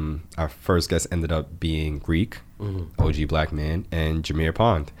our first guest ended up being Greek, OG Black Man, and Jameer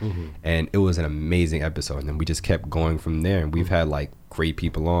Pond. And it was an amazing episode. And then we just kept going from there. And we've had like great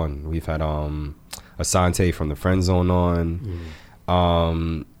people on. We've had Asante from the Friend Zone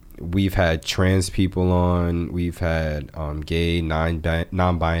on. We've had trans people on. We've had gay,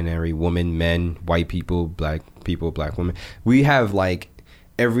 non-binary, women, men, white people, black women. We have like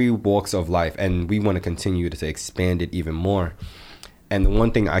every walks of life, and we want to continue to expand it even more. And the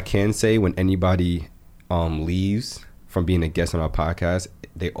one thing I can say, when anybody leaves from being a guest on our podcast,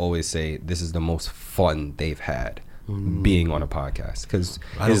 they always say this is the most fun they've had being on a podcast. Because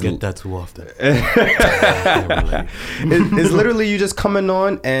I don't get that too often. It's literally you just coming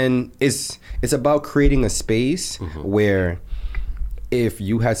on, and it's about creating a space where if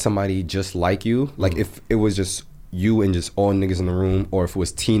you had somebody just like you, like if it was just you and just all niggas in the room, or if it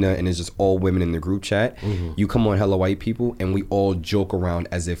was Tina and it's just all women in the group chat, you come on hella white people and we all joke around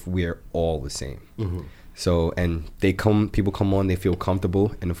as if we're all the same. So, and people come on, they feel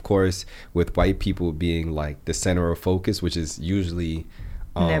comfortable. And of course, with white people being like the center of focus, which is usually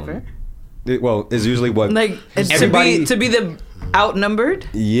Never. It's usually what Like everybody to be the outnumbered.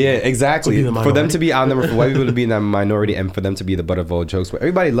 Yeah, exactly. For them to be outnumbered, for white people to be in that minority, and for them to be the butt of all jokes. But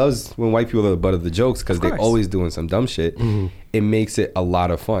everybody loves when white people are the butt of the jokes because they're always doing some dumb shit. It makes it a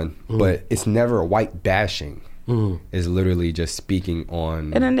lot of fun, but it's never a white bashing. It's literally just speaking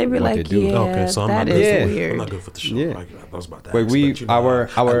on. And then they be what like, they do. "Yeah, Okay, so I'm that not is good. weird." I'm not good for the show. Yeah. Like, I was about to Wait, ask, but, you know,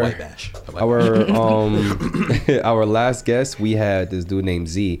 I white bash. I white bash. Our last guest, we had this dude named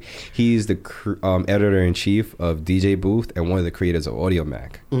Z. He's the editor-in-chief of DJ Booth and one of the creators of Audio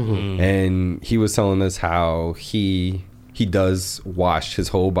Mac. And he was telling us how he does wash his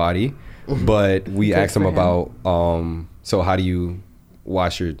whole body, but we asked him about, so how do you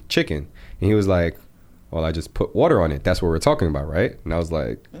wash your chicken? And he was like, well, I just put water on it. That's what we're talking about, right? And I was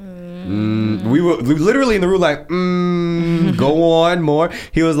like, we were literally in the room like, go on more.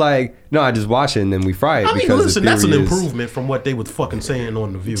 He was like, no, I just wash it and then we fry it. I mean, listen, that's an improvement from what they was fucking saying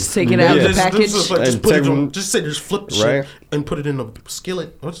on The View. Just take it out of the package. Just flip the shit and put it in a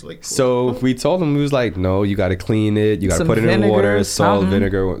skillet. I was like, so we told him, we was like, no, you got to clean it. You got to put it in water, salt,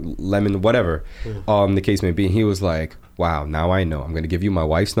 vinegar, lemon, whatever the case may be. And he was like, wow, now I know. I'm going to give you my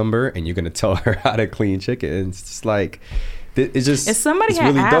wife's number and you're going to tell her how to clean chicken. And it's just like, it's just, if somebody had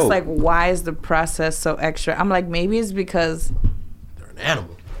really asked, dope. like, why is the process so extra? I'm like, maybe it's because they're an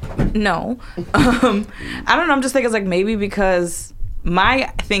animal. No. I don't know. I'm just thinking it's like maybe because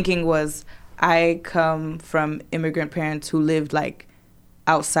my thinking was I come from immigrant parents who lived like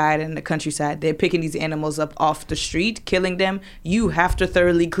outside in the countryside. They're picking these animals up off the street, killing them. You have to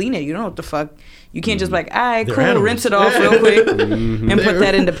thoroughly clean it. You don't know what the fuck. You can't just be like, all right, cool, animals. rinse it off real quick and put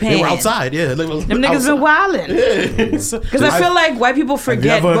that in the pan. They were outside, yeah. Them niggas been wildin'. Because I feel like white people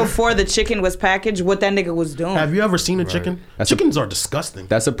forget before the chicken was packaged what that nigga was doing. Have you ever seen a chicken? Chickens are disgusting.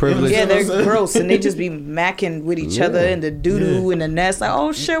 That's a privilege. Yeah, they're gross, and they just be macking with each other in the doo-doo in the nest. Like,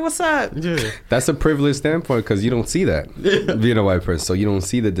 oh shit, what's up? Yeah. That's a privileged standpoint because you don't see that being a white person. So you don't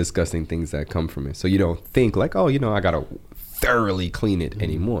see the disgusting things that come from it. So you don't think like, oh, you know, I gotta thoroughly clean it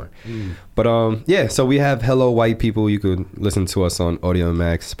anymore. But yeah, so we have Hello White People. You could listen to us on Audio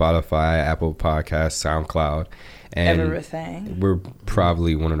Max, Spotify, Apple Podcasts, SoundCloud, and everything. We're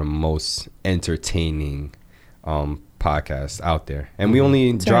probably one of the most entertaining podcasts out there, and we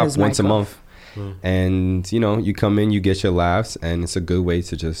only drop once a month. And you know, you come in, you get your laughs, and it's a good way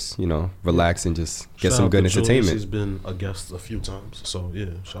to just, you know, relax and just get some good entertainment. He's been a guest a few times, so yeah,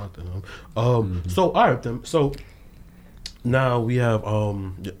 shout out to him. So all right then, so now we have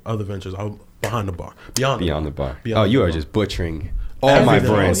other ventures behind the bar, beyond the bar. Oh, you are just butchering all my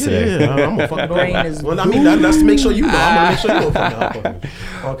brands today. Yeah, I'm gonna fuck it up. Well, I mean, that's to make sure you know. I'm gonna make sure you know.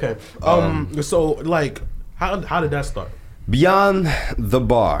 Okay. So like, how did that start? Beyond the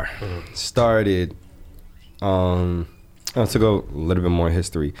Bar started, to go a little bit more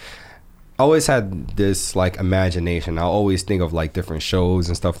history. I always had this like imagination. I always think of like different shows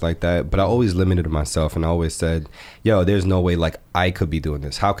and stuff like that, but I always limited myself, and I always said, yo, there's no way like I could be doing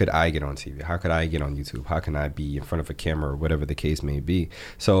this. How could I get on TV? How could I get on YouTube? How can I be in front of a camera or whatever the case may be?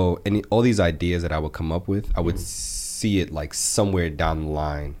 So all these ideas that I would come up with, I would see it like somewhere down the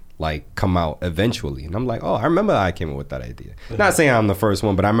line, like come out eventually. And I'm like, oh, I remember I came up with that idea. Not saying I'm the first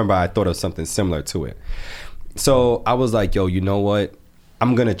one, but I remember I thought of something similar to it. So I was like, yo, you know what?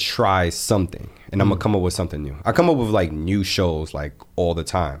 I'm going to try something and I'm going to come up with something new. I come up with like new shows like all the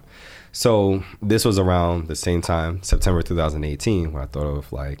time. So this was around the same time, September 2018, when I thought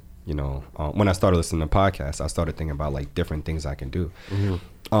of like, you know, when I started listening to podcasts, I started thinking about like different things I can do.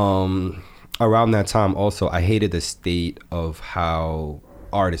 Around that time also, I hated the state of how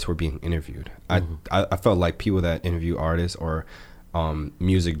artists were being interviewed. I felt like people that interview artists or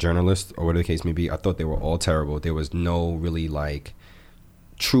music journalists or whatever the case may be, I thought they were all terrible. There was no really like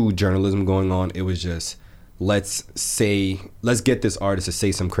true journalism going on. It was just let's get this artist to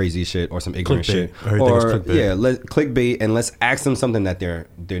say some crazy shit or some ignorant shit, or clickbait, and let's ask them something that they're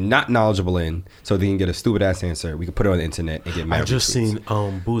not knowledgeable in, so they can get a stupid ass answer. We can put it on the internet and get mad. I just seen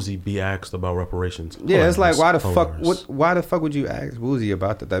Boozy be asked about reparations. Yeah, it's like why the fuck would you ask Boozy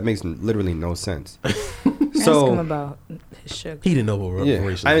about that? That makes literally no sense. So ask him about his sugar. He didn't know what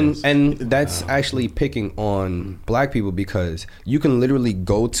reparations was. And that's actually picking on black people, because you can literally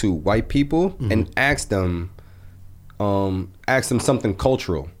go to white people and ask them something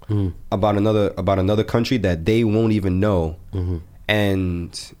cultural about another country that they won't even know,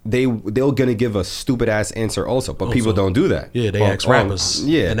 and they'll gonna give a stupid ass answer also, but people don't do that. Yeah, they ask rappers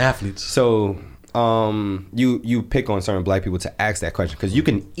and athletes. So you pick on certain black people to ask that question because you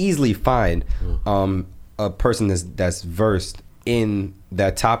can easily find a person that's versed in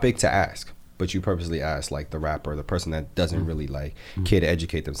that topic to ask, but you purposely ask like the rapper, the person that doesn't really like care to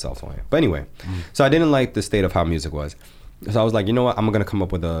educate themselves on it. But anyway, so I didn't like the state of how music was. So I was like, you know what? I'm gonna come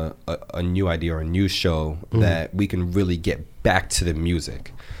up with a new idea or a new show that we can really get back to the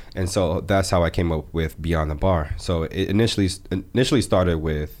music, and so that's how I came up with Beyond the Bar. So it initially started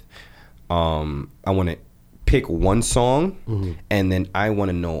with, I want to pick one song, and then I want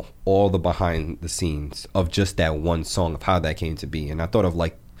to know all the behind the scenes of just that one song of how that came to be. And I thought of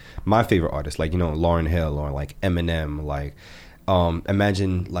like my favorite artists, like Lauryn Hill or like Eminem, like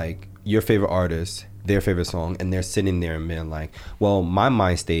imagine like your favorite artist, their favorite song, and they're sitting there and being like, well, my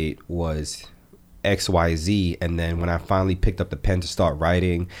mind state was XYZ, and then when I finally picked up the pen to start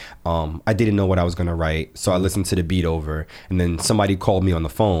writing, I didn't know what I was gonna write, so I listened to the beat over, and then somebody called me on the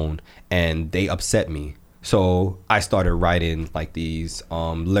phone and they upset me, so I started writing like these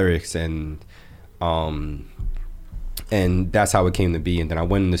lyrics, and that's how it came to be. And then I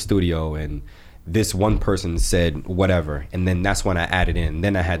went in the studio and this one person said whatever, and then that's when I added in.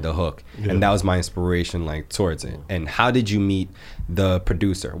 Then I had the hook, and that was my inspiration like towards it. And how did you meet the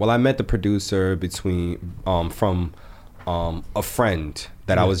producer? Well, I met the producer from a friend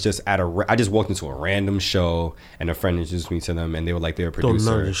that I was just at I just walked into a random show, and a friend introduced me to them, and they were like, they're a producer.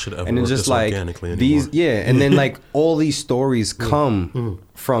 Don't know this shit ever and it's just like these, and then like all these stories come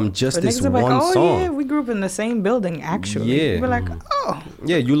from just this one like, song. Yeah, we grew up in the same building actually. Yeah, we're like, oh,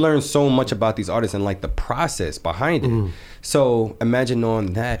 yeah, you learn so much about these artists and like the process behind it. So imagine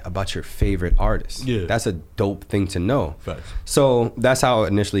knowing that about your favorite artist. Yeah, that's a dope thing to know. Facts. So that's how it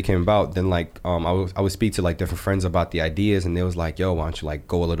initially came about. Then like I would speak to like different friends about the ideas, and they was like, yo, why don't you like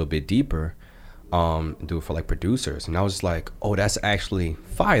go a little bit deeper, do it for like producers. And I was just like, oh, that's actually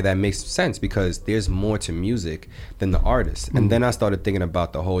fire. That makes sense because there's more to music than the artist. And then I started thinking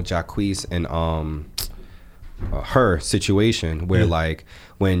about the whole Jacquees and her situation where like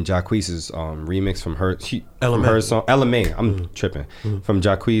when Jacquees's remix from her song LMA, I'm tripping, from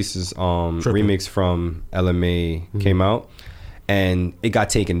Jacquees's remix from LMA came out, and it got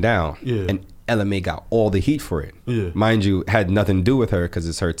taken down, and LMA got all the heat for it. Mind you, had nothing to do with her because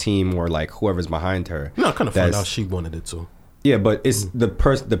it's her team or like whoever's behind her. No, I kind of found out she wanted it too. Yeah, but it's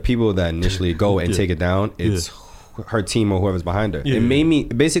the people that initially go and take it down. It's her team or whoever's behind her.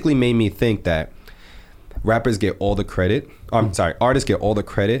 It basically made me think that rappers get all the credit. Artists get all the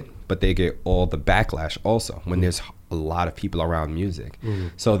credit, but they get all the backlash also when there's a lot of people around music.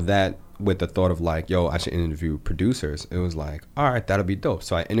 So that with the thought of like, yo, I should interview producers, it was like, all right, that'll be dope.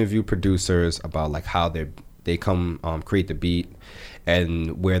 So I interview producers about like how they come create the beat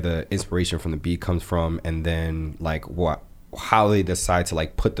and where the inspiration from the beat comes from, and then like how they decide to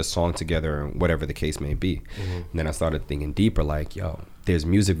like put the song together, whatever the case may be. And then I started thinking deeper, like, yo, there's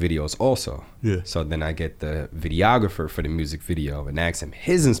music videos also. So then I get the videographer for the music video and ask him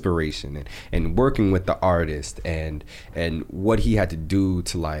his inspiration and working with the artist and what he had to do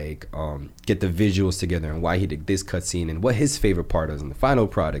to like get the visuals together and why he did this cut scene and what his favorite part is in the final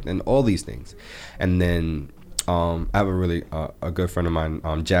product and all these things. And then I have a really a good friend of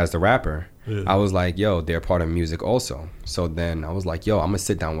mine, Jazz the rapper. I was like, yo, they're part of music also. So then I was like, yo, I'm gonna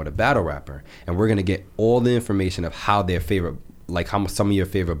sit down with a battle rapper and we're gonna get all the information of how their favorite, like how some of your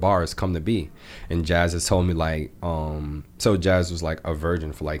favorite bars come to be. And Jazz has told me like, so Jazz was like a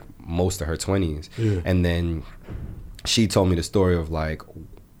virgin for like most of her 20s. And then she told me the story of like,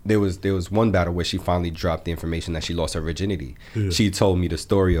 there was one battle where she finally dropped the information that she lost her virginity. She told me the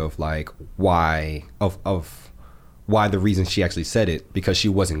story of like why the reason she actually said it, because she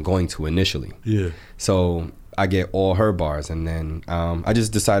wasn't going to initially. So I get all her bars, and then I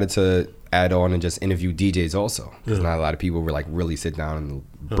just decided to add on and just interview DJs also, because not a lot of people were like really sit down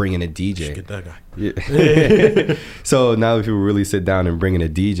and bring in a DJ. Get that guy. So now people really sit down and bring in a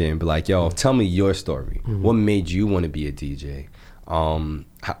DJ and be like, yo, tell me your story. What made you want to be a DJ?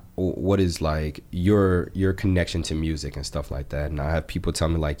 What is like your connection to music and stuff like that? And I have people tell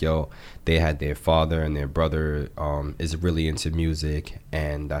me like, yo, they had their father and their brother is really into music,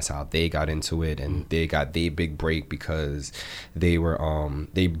 and that's how they got into it, and they got their big break because they were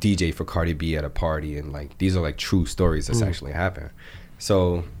they DJ for Cardi B at a party, and like these are like true stories that's actually happened.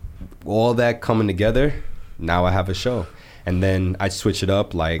 So all that coming together, now I have a show. And then I switch it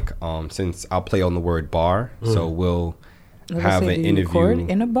up, like since I'll play on the word bar, so we'll have an interview.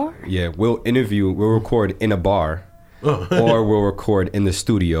 Record in a bar? Yeah, we'll record in a bar, or we'll record in the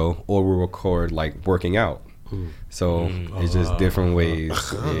studio, or we'll record like working out. So it's just different ways.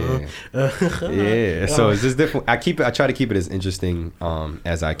 Yeah. So it's just different. I try to keep it as interesting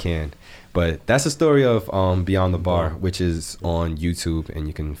as I can. But that's the story of Beyond the Bar, which is on YouTube, and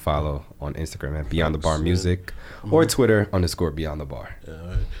you can follow on Instagram at Beyond the Bar Music or Twitter _Beyond the Bar.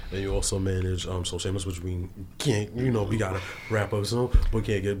 Yeah, and you also manage So Shameless, which we can't, we gotta wrap up soon. We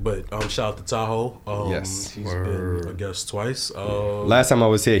can't get, but shout out to Tahoe. Yes, he's been a guest twice. Last time I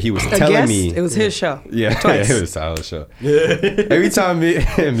was here, he was telling me it was his show. Yeah, twice. It was Tahoe's show. Yeah, every time me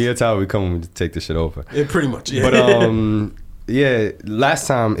and Tahoe we come and take this shit over. Yeah, pretty much. Yeah. But yeah, last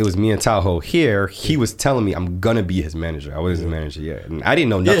time it was me and Tahoe here. He was telling me I'm gonna be his manager. I wasn't his manager yet, and I didn't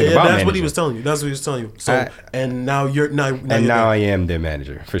know nothing about that's manager. what he was telling you. That's what he was telling you. So and now you're now I am their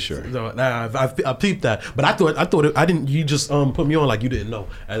manager for sure. So, I peeped that, but I thought I didn't. You just put me on like you didn't know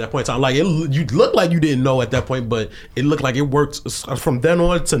at that point in time. Like you looked like you didn't know at that point, but it looked like it worked from then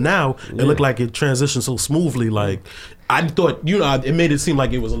on to now. It looked like it transitioned so smoothly. Like I thought, it made it seem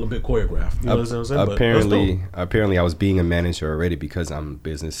like it was a little bit choreographed. You know what I'm saying? Apparently, I was being a manager already because I'm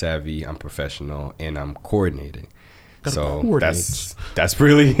business savvy, I'm professional, and I'm coordinating. So that's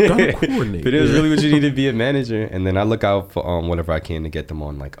really it is really what you need to be a manager. And then I look out for whatever I can to get them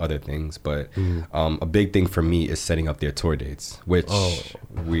on like other things. But a big thing for me is setting up their tour dates, which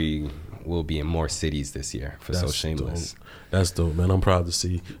we will be in more cities this year for So Shameless. Dope. That's dope, man. I'm proud to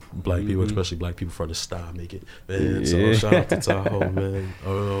see black people, especially black people from the style, make it, man. So shout out to Tahoe, man.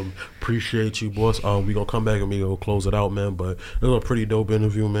 Appreciate you, boss. We gonna come back and we gonna close it out, man. But it was a pretty dope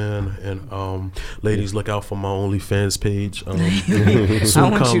interview, man. And ladies, look out for my OnlyFans page.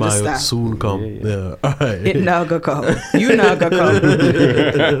 Soon come, soon come. Yeah. All right. It now go come. You now go come.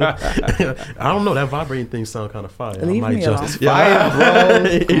 I don't know. That vibrating thing sound kind of fire. Leave me alone. Fire,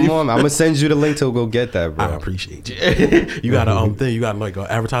 bro. Come on, I'm gonna send you the link to go get that, bro. I appreciate you. You got a thing. You got like an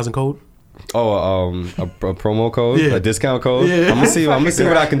advertising code. Oh, a promo code, a discount code. Yeah. I'm gonna see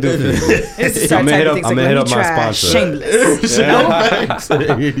what I can do for you. I'm gonna hit up my sponsor. Shameless. I'm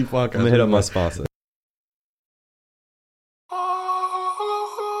gonna hit up my sponsor.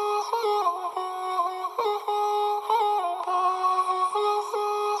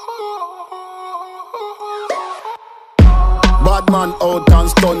 Bad man out and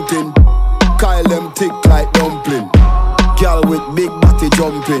stunting. Kyle them tick like dumpling. Girl with big body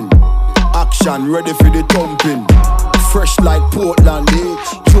jumping. Action ready for the thumping. Fresh like Portland,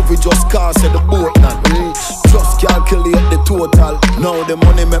 Juvie just cast at the boatland, Just calculate the total. Now the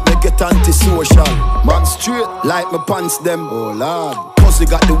money make me get antisocial. Man straight like my pants them. Oh lord, pussy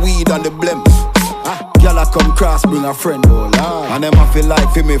got the weed and the blem. Girl I come cross bring a friend. Oh lord, and them I feel like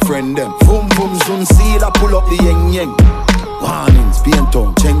for me friend them. Boom boom soon see I pull up the yeng yeng. Warnings, paint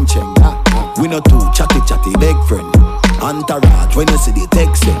on, cheng cheng. We not too chatty big friend. Entourage when you see the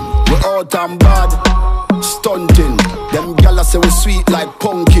text them. We out and bad, stunting. Them gyal say we sweet like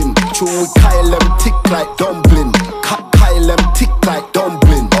pumpkin. True we Kyle them tick like dumpling. Kyle them tick like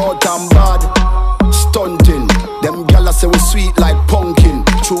dumpling. Out and bad, stunting. Them gyal say we sweet like pumpkin.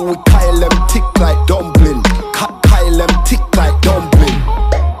 True we Kyle them tick like dumpling. Kyle them tick like dumpling.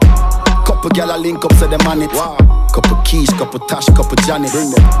 Couple gyal link up say them on it. Wow. Couple keys, couple Tash, couple Janet. Bring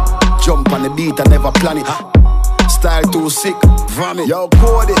them. Jump on the beat, I never plan it. Style too sick, vomit. Yo,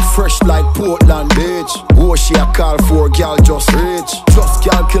 code it fresh like Portland, bitch. Oh, she a call for girl just rich. Just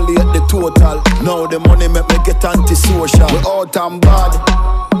calculate the total. Now the money make me get antisocial. We out and bad,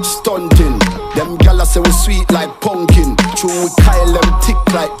 stunting. Them gyal say we sweet like pumpkin. True we Kyle them tick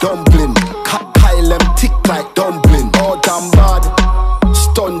like dumpling. Kyle them tick like dumpling. Out and bad,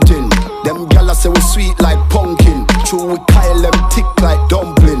 stunting. Them gyal say we sweet like pumpkin. True we Kyle them tick like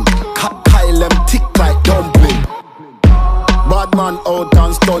dumpling. Kyle them tick like dumpling. Bad man out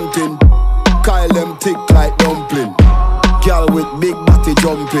and stunting. Kyle them tick like dumpling. Girl with big body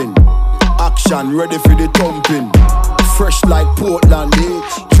jumping. Action ready for the thumping. Fresh like Portland,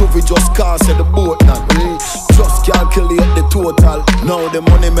 Juvie just cast at the boatland, Just calculate the total. Now the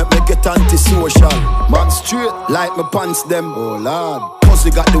money make me get antisocial. Man straight like my pants them. Oh lord,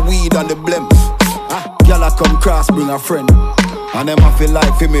 pussy got the weed and the blem. Girl I come cross bring a friend. And them I feel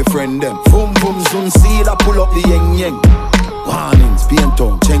like for me friend them. Boom boom soon see I pull up the yeng yeng. Warnings, paint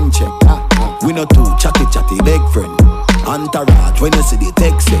on, cheng cheng. We not too chatty big friend. Entourage when you see the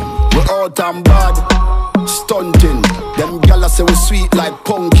text them. We out and bad, stunting. Them gyal say we sweet like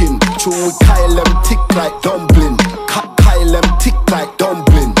pumpkin. True we Kyle them tick like dumpling. Kyle them tick like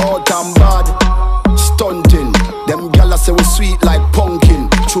dumpling. Out and bad, stunting. Them gyal say we sweet like pumpkin.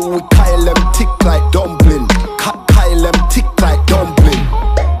 True we Kyle them tick like dumpling. Kyle them tick like dumpling.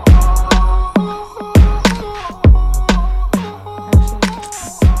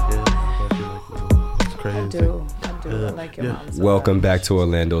 Crazy. I do. Welcome back to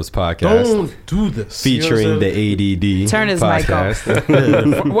Orlando's podcast. Don't do this. Featuring the ADD Turn his podcast.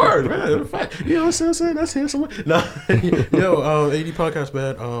 mic off. Word, man. You know what I'm saying? That's handsome. No, AD podcast,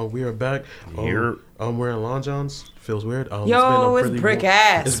 man. We are back. I'm wearing long johns. Feels weird. Yo, it's brick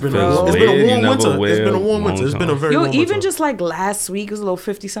ass. It's been a warm winter. It's been a warm winter. It's been a very warm winter. Even just like last week, it was a little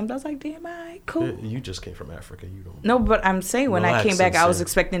 50-something. I was like, damn, all right, cool. You just came from Africa. You don't. No, but I'm saying when I came back, I was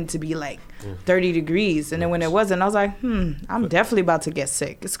expecting it to be like 30 degrees. And then when it wasn't, I was like, I'm definitely about to get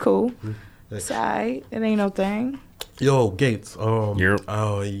sick. It's cool. It's all right. It ain't no thing. Yo, Gates.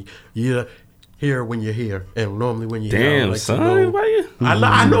 Yeah. Here when you're here, and normally when you're here, like son, why you?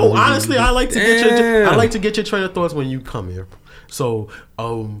 I know. Honestly, I like to get your train of thoughts when you come here. So,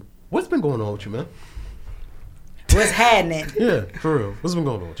 what's been going on with you, man? What's happening? Yeah, for real. What's been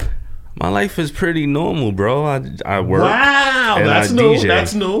going on with you? My life is pretty normal, bro. I work. Wow, and that's I new. DJ.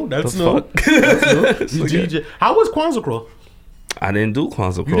 That's new. That's new. That's new. You DJ. How was Kwanzaa Crawl? I didn't do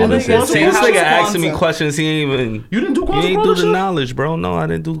Kwanzaa You Crawl. didn't do Kwanzaa? See, this How nigga was asking me Kwanzaa? questions. He ain't even. You didn't do Kwanzaa You ain't Crawl? do the knowledge, bro. No, I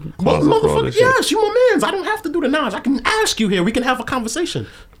didn't do Kwanzaa Crawl. Motherfucker, yes, you my mans. I don't have to do the knowledge. I can ask you here. We can have a conversation.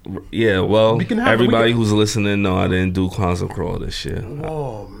 Yeah, well, We can have- everybody who's listening know I didn't do Kwanzaa Crawl this year.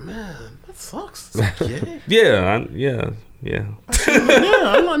 Oh man, that sucks. Yeah. Yeah. Yeah,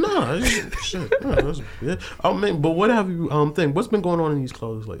 I'm like, nah. Shit. Yeah. I mean, but what have you what's been going on in these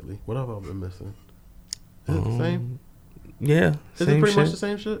clothes lately? What have I been missing? Is it the same? Yeah. Is it pretty much the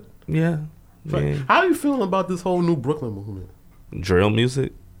same shit? Yeah. How are you feeling about this whole new Brooklyn movement? Drill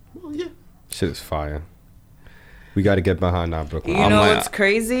music. Well, yeah. Shit is fire. We got to get behind our Brooklyn. You know what's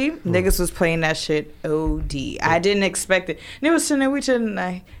crazy? Niggas was playing that shit OD. I didn't expect it. And it was sitting there, we didn't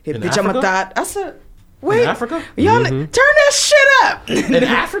like, hey, In bitch, I'm a Africa? thought. I said, wait. In Africa? Y'all turn that shit up. In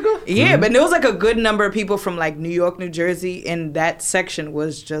Africa? Yeah, but there was like a good number of people from like New York, New Jersey, and that section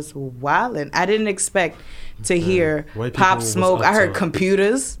was just wildin'. I didn't expect to hear White Pop people was Smoke. up I heard to-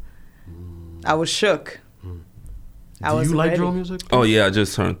 computers. I was shook. Do you like drill music? Oh yeah, I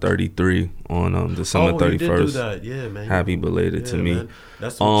just turned 33 on December 31st. You did do that. Yeah, man. Happy belated to me. Man.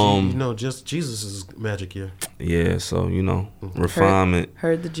 That's what just Jesus' magic year. Yeah, so refinement.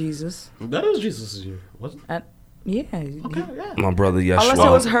 Heard the Jesus. That is Jesus' year, wasn't it? Yeah. Okay, yeah. My brother Yeshua. All I said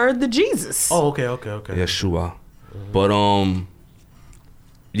was heard the Jesus. Oh, okay. Yeshua. But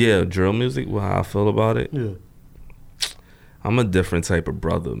yeah, drill music. Well, how I feel about it. Yeah. I'm a different type of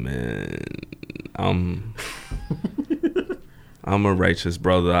brother, man. I'm a righteous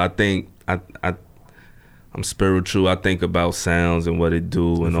brother. I think I'm spiritual. I think about sounds and what it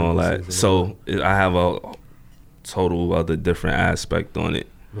do and all that. So I have a total other different aspect on it.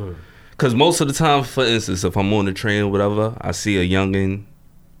 Cause most of the time, for instance, if I'm on the train or whatever, I see a youngin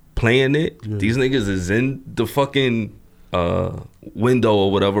playing it. Yeah. These niggas is in the fucking window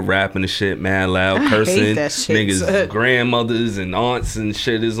or whatever, rapping the shit, mad loud, cursing. hate that shit, Niggas, son. grandmothers and aunts and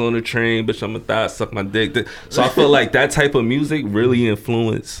shit is on the train. Bitch, I'm a thot, suck my dick. So I feel like that type of music really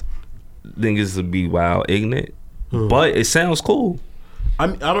influence niggas to be wild ignorant. But it sounds cool. I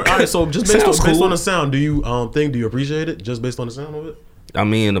don't. All right, so just based on the sound, do you do you appreciate it just based on the sound of it? I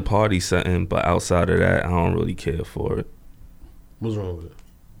mean, in the party setting, but outside of that, I don't really care for it. What's wrong with it?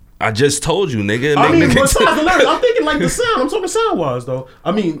 I just told you, nigga. I mean, besides the lyrics, I'm thinking like the sound. I'm talking sound wise though.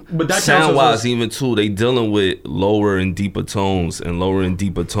 I mean, but that sound wise, even too, they dealing with lower and deeper tones, and lower and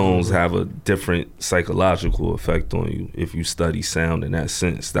deeper tones have a different psychological effect on you if you study sound in that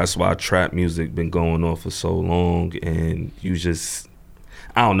sense. That's why trap music been going on for so long, and you just,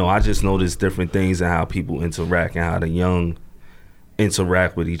 I don't know. I just notice different things and how people interact and how the young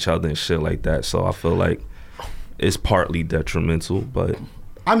interact with each other and shit like that. So I feel like it's partly detrimental, but.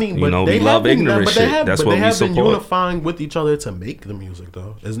 I mean, but we love ignorant shit. That's what we been support. Unifying with each other to make the music,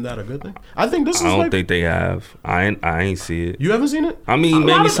 though. Isn't that a good thing? I think this is. I don't think they have. I ain't see it. You haven't seen it? I mean,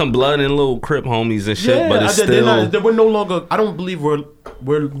 maybe some blood and little Crip homies and shit, but it's still. We're no longer. I don't believe we're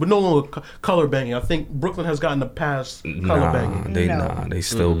no longer color banging. I think Brooklyn has gotten the past color banging. They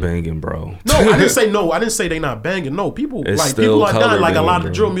still banging, bro. No, I didn't say no. I didn't say they not banging. No, people It's like still people are color dying. Like a lot banging,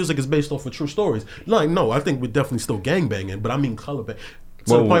 of bro. drill music is based off of true stories. Like no, I think we're definitely still gang banging, but I mean color bang.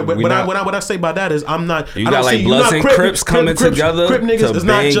 To the point, what I say by that is I'm not. You I got don't like see, Bloods and Crips coming together Crip niggas to is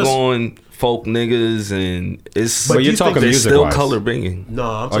not bang just. on folk niggas, and it's. But you're talking they're music still wise. color banging. No,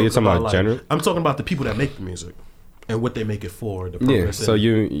 I'm you're talking about like, genre? I'm talking about the people that make the music and what they make it for. The Yeah, purpose so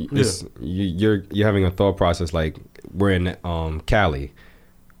and- you're having a thought process like we're in Cali.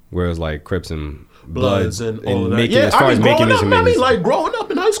 whereas like Crips and Bloods and all of that. Making, as far as making music, like growing up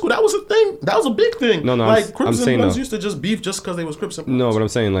in high school, that was a thing. That was a big thing. No, like I'm Crips and saying Bloods no. used to just beef just because they was Crips and Bloods. No, but I'm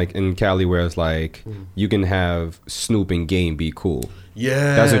saying like in Cali, where it's like you can have Snoop and Game be cool.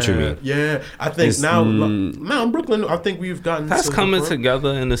 Yeah, that's what you mean. Yeah, I think now in Brooklyn, I think we've gotten that's coming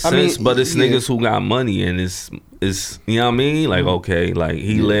together in a sense, but it's niggas who got money and it's you know what I mean? Like okay, like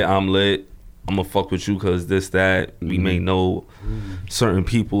he lit, I'm lit. I'm gonna fuck with you because this, that. We may know certain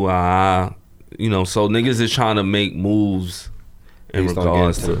people. You know, so niggas is trying to make moves in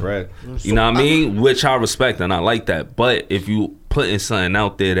regards to, you know what I mean? Which I respect and I like that. But if you putting something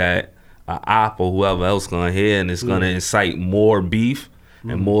out there that a op or whoever else gonna hear and it's gonna incite more beef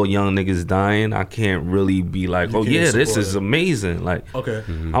and more young niggas dying, I can't really be like, oh yeah, this is amazing. Like, okay,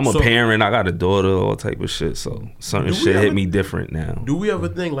 I'm a parent, I got a daughter, all type of shit. So certain shit hit me different now. Do we ever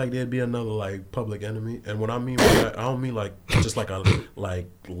think like there'd be another like Public Enemy? And what I mean by that, I don't mean like just like a like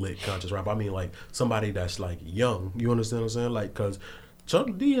lit conscious rap. I mean like somebody that's like young. You understand what I'm saying? Like, cause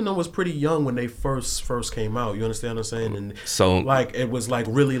Chuck D and them was pretty young when they first came out. You understand what I'm saying? And so like it was like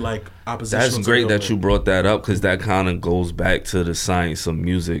really like opposition. That's great that you brought that up because that kind of goes back to the science of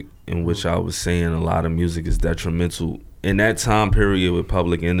music, in which I was saying a lot of music is detrimental. In that time period with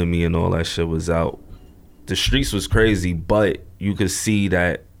Public Enemy and all that shit was out, the streets was crazy, but you could see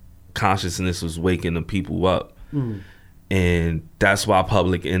that consciousness was waking the people up. And that's why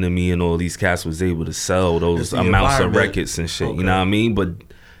Public Enemy and all these cats was able to sell those amounts of records and shit. Okay. You know what I mean? But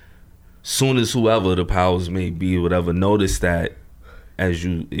soon as whoever the powers may be, whatever, notice that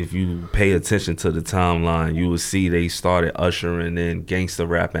if you pay attention to the timeline, you will see they started ushering in gangster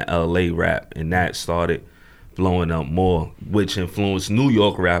rap and LA rap, and that started blowing up more, which influenced New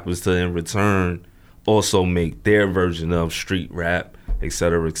York rappers to in return also make their version of street rap, et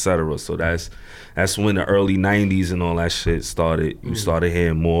cetera, et cetera. So that's when the early 90s and all that shit started. You started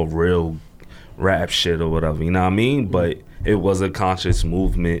hearing more real rap shit or whatever, you know what I mean? But it was a conscious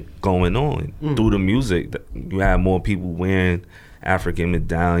movement going on through the music. You had more people wearing African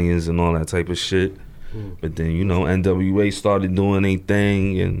medallions and all that type of shit. But then, you know, NWA started doing their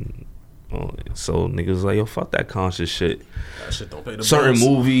thing, and so niggas like, yo, fuck that conscious shit. That shit don't pay the certain bills.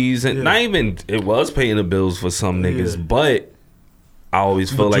 Movies, and not even, it was paying the bills for some niggas, but I always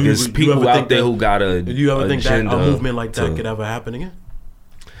feel like there's people out there who got a do you ever think that a movement like that to, could ever happen again?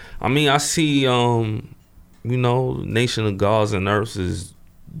 I mean, I see, you know, Nation of Gods and Earths is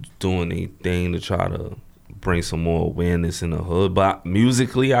doing a thing to try to bring some more awareness in the hood. But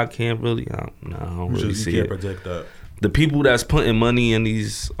musically, I can't really, I don't really see it. You can't predict that. The people that's putting money in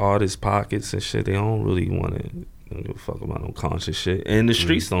these artists' pockets and shit, they don't really want to give a fuck about no conscious shit. And the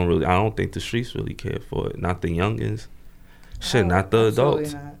streets don't really, I don't think the streets really care for it. Not the youngins. Shit, not the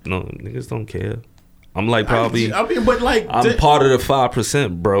adults. Not. No, niggas don't care. I'm like probably. I mean, but like I'm part of the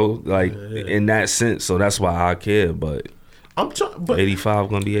 5%, bro. Like in that sense, so that's why I care. But I'm trying. But 85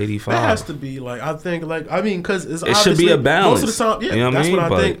 gonna be 85. It has to be like I think like I mean because it should be a balance. Most of the time, yeah, you know that's what I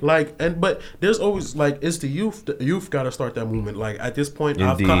mean? I think. Like but there's always like it's the youth. The youth got to start that movement. Like at this point,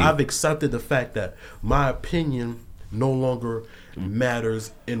 I've accepted the fact that my opinion no longer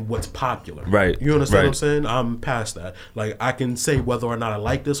matters in what's popular. Right. You understand what I'm saying? I'm past that. Like I can say whether or not I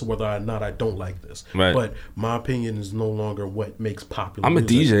like this or whether or not I don't like this. Right. But my opinion is no longer what makes popular. I'm music.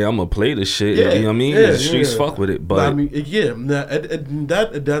 a DJ. I'm gonna play the shit. Yeah, you know what I mean? Yeah, the streets fuck with it. But I mean, yeah,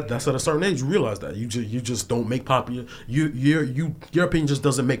 that's at a certain age you realize that you just don't make popular. Your opinion just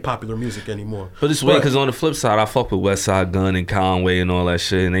doesn't make popular music anymore. But it's weird because on the flip side, I fuck with West Side Gun and Conway and all that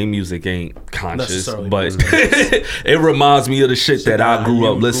shit, and they music ain't conscious, but it reminds me of the shit that I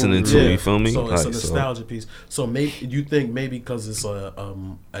grew up listening to. You feel me? So it's a nostalgia piece. So maybe you think because it's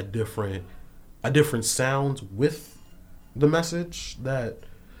a different sound with the message that.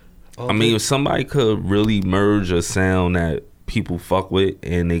 I mean, if somebody could really merge a sound that people fuck with,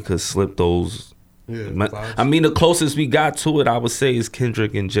 and they could slip those. I mean, the closest we got to it, I would say, is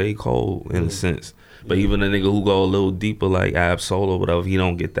Kendrick and J. Cole in a sense. But even a nigga who go a little deeper, like Ab Soul or whatever, he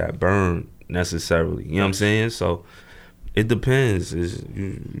don't get that burn necessarily. You know what I'm saying? So it depends.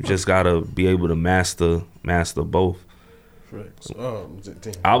 You just gotta be able to master both. Right. So,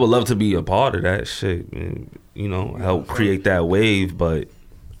 I would love to be a part of that shit, and, you know, help create that wave. But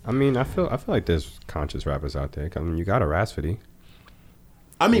I mean, I feel like there's conscious rappers out there. I mean, you got a Rhapsody.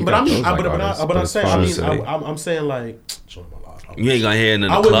 I mean, I'm saying like You ain't gonna hear it in the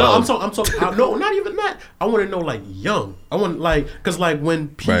I would club. know. I'm talking. No, not even that. I want to know like young. I want like because like when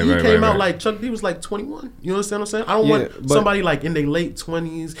PE came out, like Chuck D was like 21. You understand what I'm saying? I don't want somebody like in their late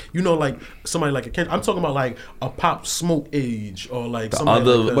 20s. You know, like somebody like a I'm talking about like a Pop Smoke age or like the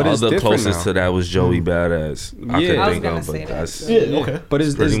other closest to that was Joey Badass. I could think of, but that's okay. But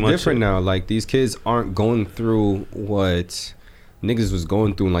it's different now. Like these kids aren't going through what niggas was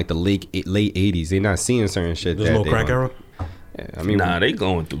going through in like the late 80s. They're not seeing certain shit. There's no crack era. Yeah, I mean, they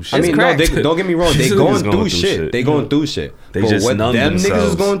going through shit. I mean, no, don't get me wrong. They going through shit. They going through shit. They but just what numb them themselves. niggas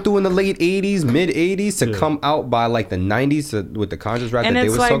was going through in the late 80s, mid 80s to come out by like the 90s with the conscious rap and that they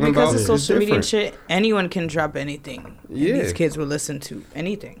was talking about. And it's like because of social media and different. shit, anyone can drop anything. Yeah. And these kids will listen to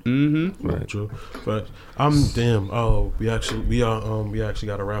anything. Mm-hmm. Right. True. But I'm damn. Oh, we actually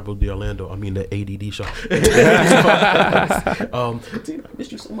got to wrap up the ADD show. Tina, I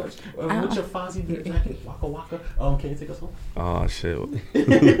missed you so much. What's your Fozzie jacket? Waka Waka. Can you take us home? Oh shit.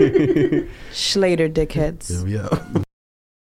 Schlater dickheads. Yeah.